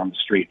restaurant down the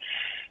street.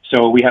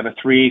 So we have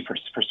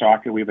for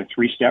soccer, we have a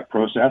 3-step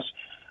process.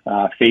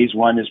 Phase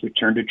 1 is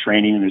return to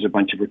training, and there's a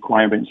bunch of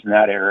requirements in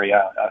that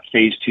area.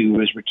 Phase 2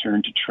 is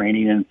return to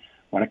training in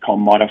what I call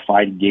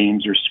modified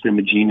games or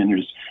scrimmaging, and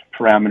there's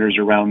parameters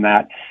around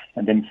that.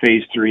 And then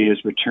Phase 3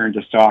 is return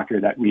to soccer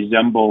that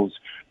resembles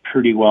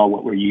pretty well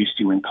what we're used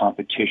to in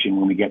competition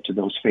when we get to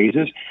those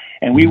phases.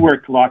 And we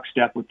work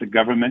lockstep with the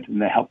government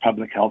and the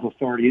public health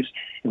authorities,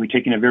 and we're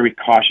taking a very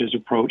cautious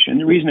approach. And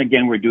the reason,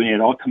 again, we're doing it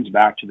all comes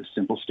back to the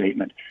simple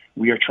statement.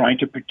 We are trying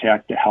to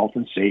protect the health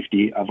and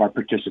safety of our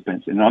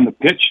participants. And on the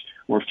pitch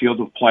or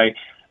field of play,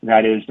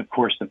 that is, of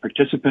course, the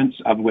participants,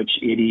 of which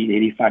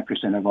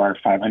 85% of our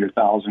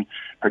 500,000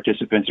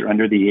 participants are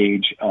under the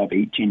age of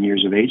 18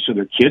 years of age. So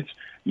they're kids,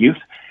 youth,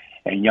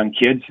 and young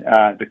kids.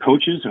 The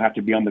coaches who have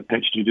to be on the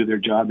pitch to do their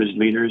job as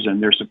leaders,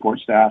 and their support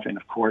staff, and,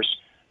 of course,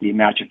 the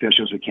match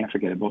officials. We can't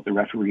forget about the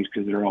referees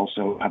because they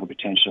also have a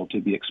potential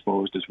to be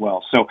exposed as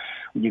well. So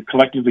when you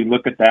collectively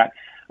look at that,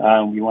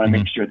 we want to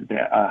make sure that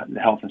the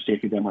health and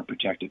safety of them are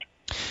protected.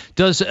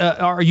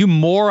 Are you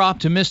more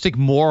optimistic,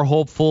 more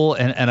hopeful,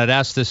 and I'd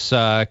ask this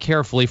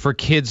carefully, for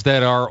kids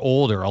that are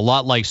older, a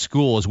lot like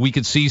schools? We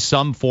could see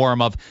some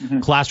form of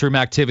classroom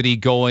activity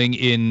going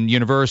in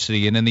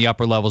university and in the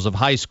upper levels of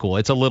high school.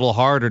 It's a little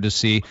harder to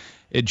see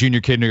at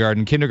junior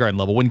kindergarten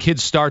level. When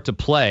kids start to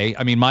play,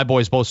 I mean, my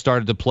boys both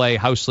started to play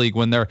house league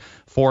when they're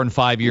 4 and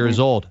 5 years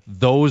old.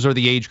 Those are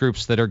the age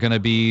groups that are going to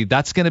be,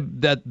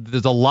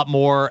 there's a lot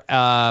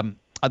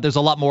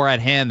more at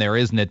hand there,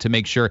 isn't it, to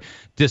make sure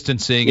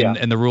distancing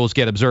and the rules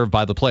get observed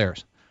by the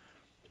players?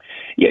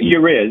 Yeah,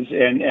 there is,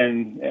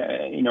 and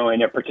you know,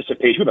 in a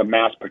participation, with a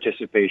mass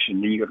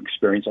participation, you have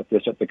experience at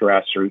this at the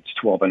grassroots,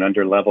 12 and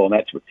under level, and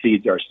that's what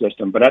feeds our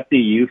system. But at the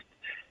youth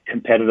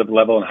competitive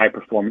level and high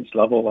performance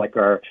level, like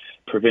our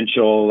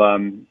provincial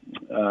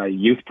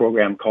youth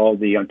program called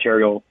the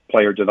Ontario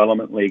Player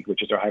Development League,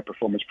 which is our high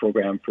performance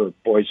program for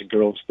boys and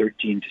girls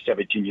 13 to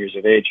 17 years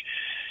of age.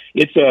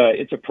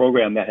 It's a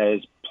program that has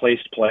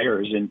placed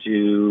players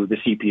into the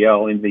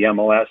CPL, into the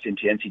MLS,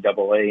 into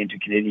NCAA, into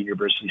Canadian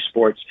University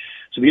Sports.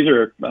 So these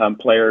are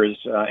players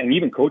and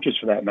even coaches,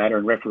 for that matter,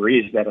 and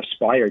referees that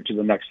aspire to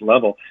the next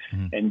level.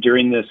 And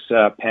during this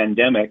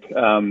pandemic,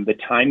 the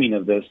timing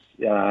of this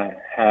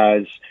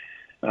has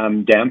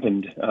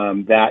dampened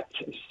that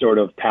sort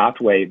of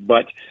pathway.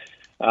 But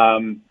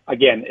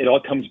again, it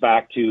all comes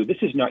back to, this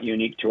is not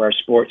unique to our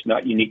sport. It's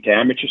not unique to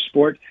amateur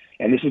sport.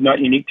 And this is not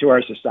unique to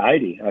our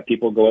society.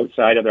 People go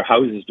outside of their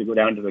houses to go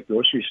down to the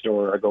grocery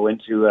store or go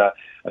into a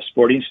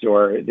sporting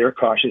store. They're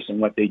cautious in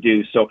what they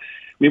do. So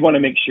we want to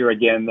make sure,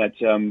 again, that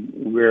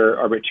we're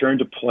a return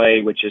to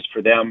play, which is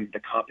for them the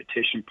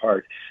competition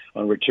part,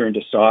 on return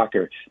to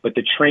soccer. But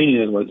the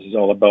training is what this is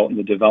all about, and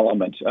the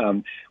development.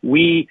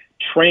 We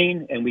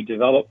train and we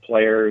develop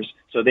players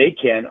so they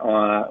can,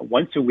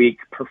 once a week,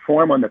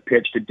 perform on the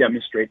pitch to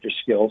demonstrate their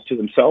skills to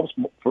themselves,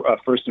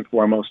 first and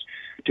foremost,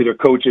 to their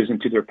coaches and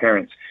to their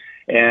parents.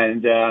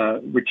 And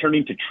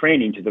returning to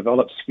training to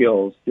develop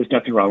skills, there's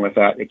nothing wrong with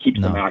that. It keeps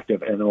them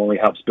active, and it only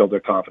helps build their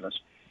confidence.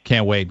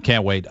 Can't wait.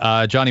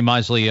 Johnny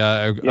Misley,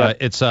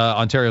 it's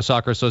Ontario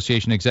Soccer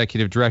Association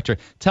Executive Director.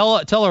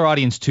 Tell our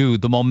audience, too,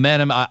 the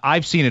momentum.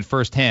 I've seen it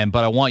firsthand,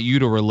 but I want you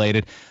to relate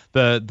it.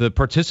 The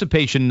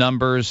participation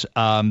numbers,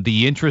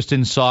 the interest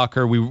in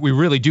soccer. We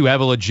really do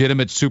have a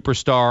legitimate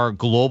superstar,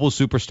 global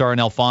superstar in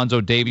Alphonso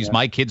Davies. Yeah.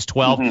 My kid's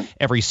 12.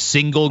 Every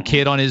single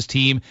kid on his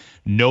team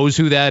knows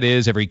who that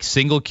is. Every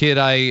single kid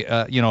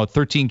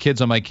 13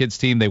 kids on my kids'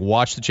 team, they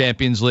watch the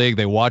Champions League.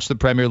 They watch the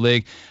Premier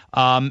League.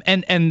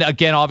 And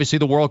again, obviously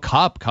the World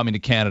Cup coming to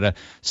Canada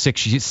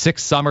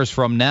six summers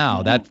from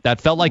now.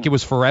 That felt like it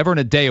was forever and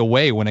a day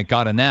away when it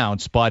got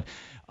announced, but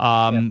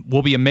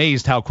we'll be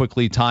amazed how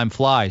quickly time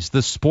flies.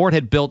 The sport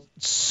had built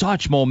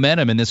such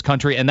momentum in this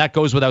country, and that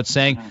goes without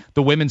saying,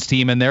 the women's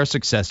team and their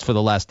success for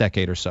the last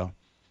decade or so.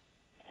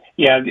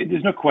 Yeah,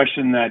 there's no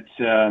question that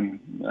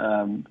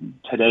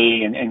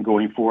today and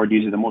going forward,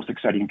 these are the most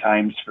exciting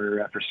times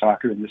for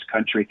soccer in this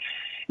country.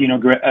 You know,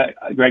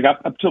 Greg,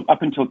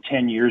 up until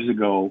 10 years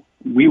ago,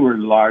 we were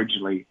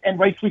largely, and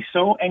rightfully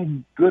so,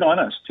 and good on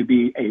us,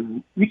 we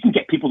can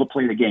get people to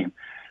play the game.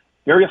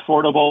 Very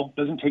affordable,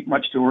 doesn't take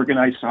much to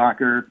organize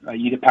soccer.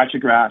 You need a patch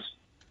of grass,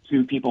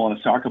 2 people on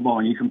a soccer ball,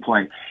 and you can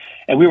play.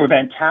 And we were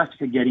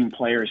fantastic at getting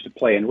players to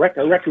play. And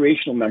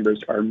recreational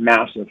numbers are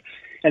massive.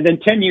 And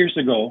then 10 years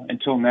ago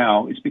until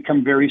now, it's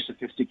become very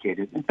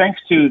sophisticated. And thanks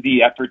to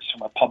the efforts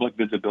from a public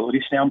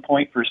visibility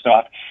standpoint, first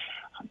off,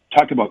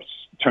 talk about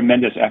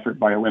tremendous effort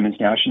by our women's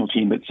national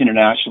team that's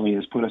internationally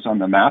has put us on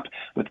the map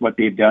with what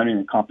they've done in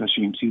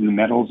accomplishing 2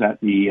 medals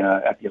at the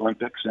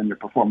Olympics and their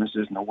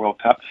performances in the World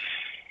Cup.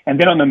 And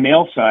then on the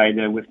male side,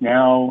 with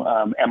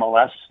now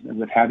MLS,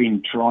 with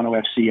having Toronto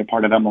FC a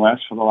part of MLS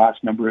for the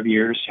last number of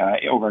years,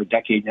 over a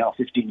decade now,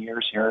 15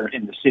 years here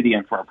in the city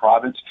and for our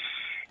province.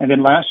 And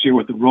then last year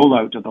with the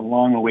rollout of the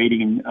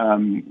long-awaiting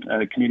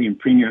Canadian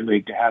Premier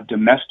League to have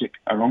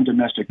our own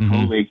domestic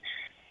pro league,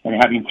 and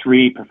having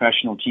 3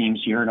 professional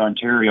teams here in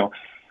Ontario.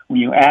 When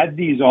you add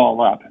these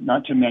all up,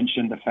 not to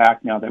mention the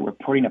fact now that we're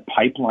putting a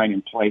pipeline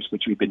in place,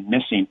 which we've been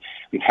missing.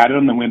 We've had it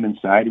on the women's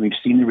side, and we've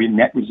seen the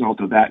net result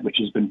of that, which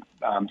has been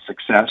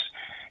success.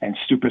 And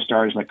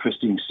superstars like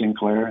Christine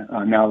Sinclair,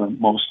 now the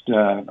most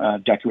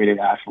decorated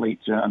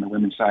athlete on the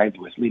women's side,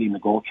 was leading the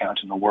goal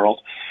count in the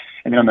world.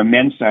 And then on the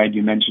men's side,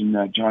 you mentioned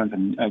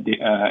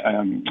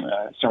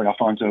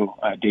Alphonso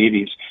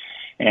Davies.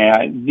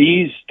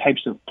 These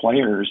types of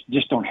players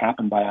just don't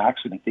happen by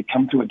accident. They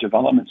come through a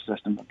development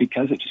system, but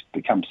because it's just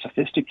become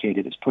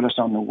sophisticated, it's put us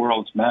on the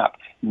world's map.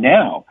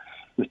 Now,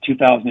 with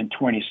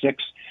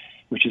 2026,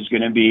 which is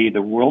going to be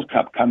the World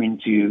Cup coming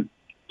to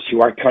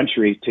our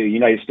country, to the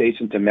United States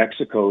and to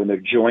Mexico, in the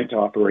joint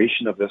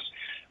operation of this,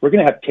 we're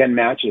going to have 10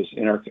 matches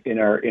in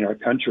our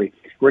country.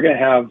 We're going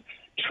to have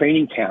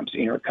training camps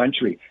in our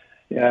country.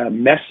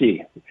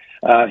 Messi,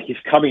 he's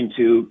coming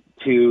to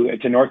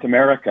North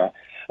America.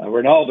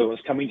 Ronaldo is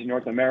coming to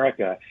North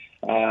America.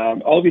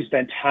 All these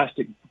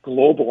fantastic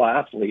global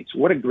athletes,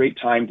 what a great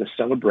time to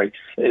celebrate.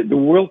 The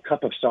World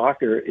Cup of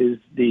Soccer is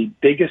the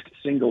biggest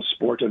single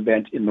sport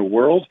event in the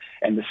world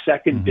and the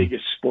second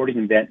biggest sporting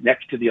event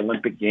next to the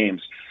Olympic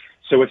Games.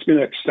 So it's going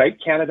to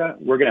excite Canada.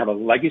 We're going to have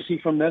a legacy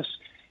from this,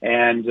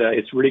 and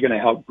it's really going to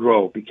help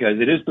grow because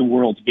it is the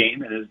world's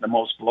game. It is the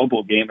most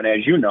global game, and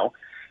as you know,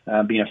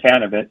 being a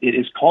fan of it, it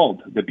is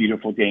called the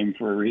beautiful game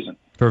for a reason.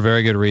 For a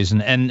very good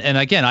reason. And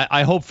again,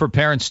 I hope for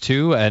parents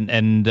too,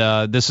 and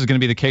this is going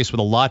to be the case with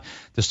a lot,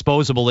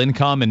 disposable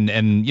income,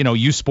 and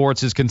youth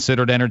sports is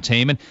considered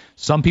entertainment.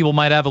 Some people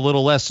might have a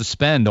little less to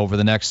spend over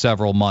the next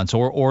several months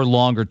or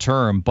longer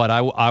term, but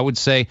I would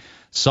say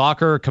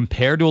soccer,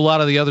 compared to a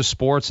lot of the other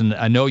sports, and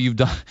I know you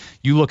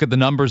look at the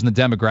numbers and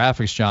the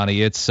demographics,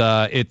 Johnny, it's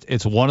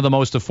one of the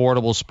most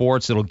affordable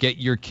sports. It'll get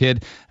your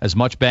kid as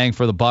much bang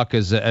for the buck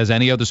as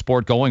any other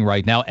sport going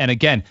right now. And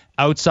again,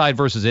 outside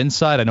versus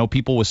inside, I know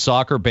people with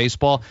soccer,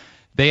 baseball,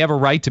 they have a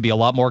right to be a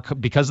lot more,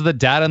 because of the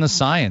data and the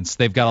science,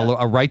 they've got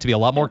a right to be a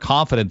lot more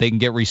confident they can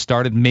get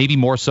restarted, maybe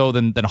more so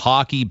than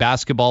hockey,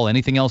 basketball,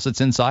 anything else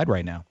that's inside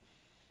right now.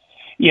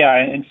 Yeah,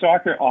 and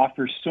soccer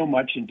offers so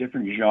much in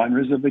different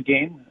genres of the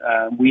game.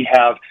 We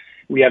have,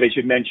 as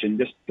you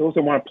mentioned, those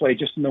that want to play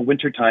just in the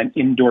wintertime,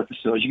 indoor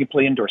facilities. You can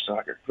play indoor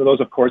soccer. For those,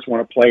 of course, who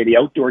want to play the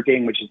outdoor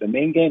game, which is the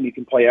main game, you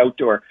can play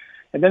outdoor.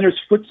 And then there's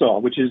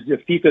futsal, which is the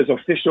FIFA's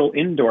official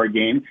indoor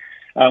game,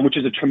 which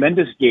is a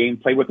tremendous game,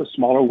 played with a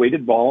smaller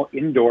weighted ball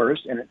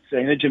indoors, and it's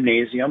in a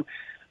gymnasium.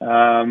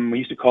 We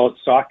used to call it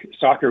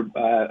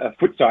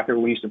foot soccer.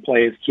 We used to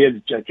play as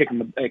kids,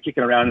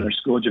 kicking around in our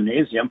school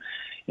gymnasium.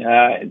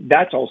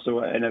 That's also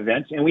an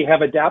event. And we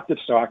have adaptive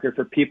soccer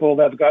for people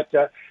that have got,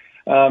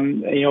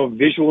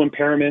 visual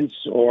impairments,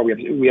 or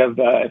we have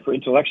for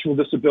intellectual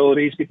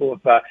disabilities, people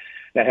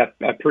that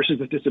have persons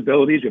with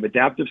disabilities. We have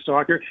adaptive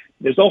soccer.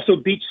 There's also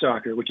beach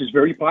soccer, which is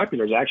very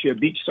popular. There's actually a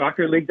beach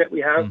soccer league that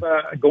we have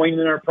going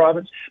in our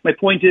province. My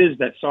point is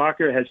that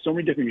soccer has so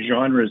many different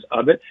genres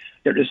of it.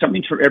 There is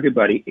something for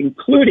everybody,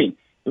 including,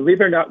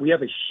 believe it or not, we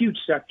have a huge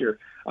sector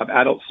of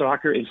adult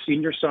soccer and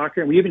senior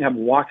soccer. And we even have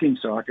walking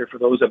soccer for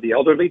those of the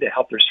elderly to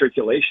help their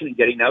circulation and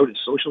getting out and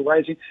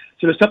socializing.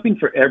 So there's something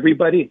for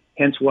everybody,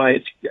 hence why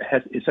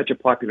it's such a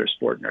popular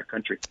sport in our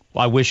country.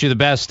 Well, I wish you the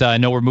best. I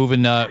know we're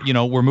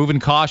moving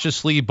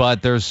cautiously,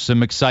 but there's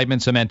some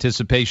excitement, some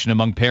anticipation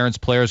among parents,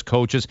 players,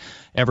 coaches,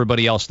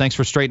 everybody else. Thanks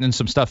for straightening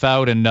some stuff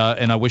out, and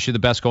I wish you the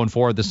best going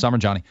forward this summer,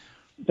 Johnny.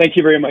 Thank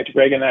you very much,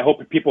 Greg, and I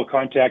hope people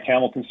contact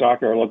Hamilton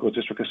Soccer, our local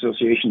district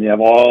association. They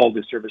have all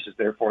the services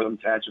there for them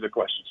to answer their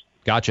questions.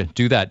 Gotcha.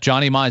 Do that.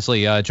 Johnny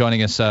Misley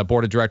joining us,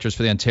 Board of Directors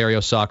for the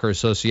Ontario Soccer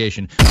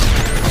Association.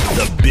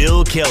 The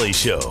Bill Kelly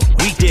Show,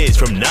 weekdays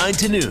from 9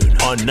 to noon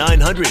on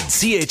 900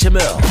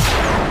 CHML.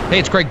 Hey,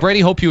 it's Greg Brady.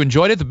 Hope you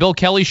enjoyed it. The Bill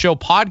Kelly Show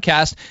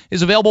podcast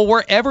is available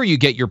wherever you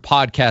get your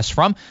podcasts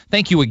from.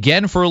 Thank you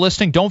again for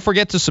listening. Don't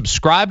forget to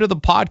subscribe to the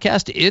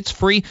podcast. It's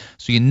free,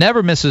 so you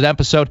never miss an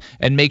episode.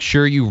 And make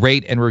sure you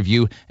rate and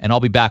review, and I'll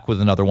be back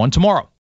with another one tomorrow.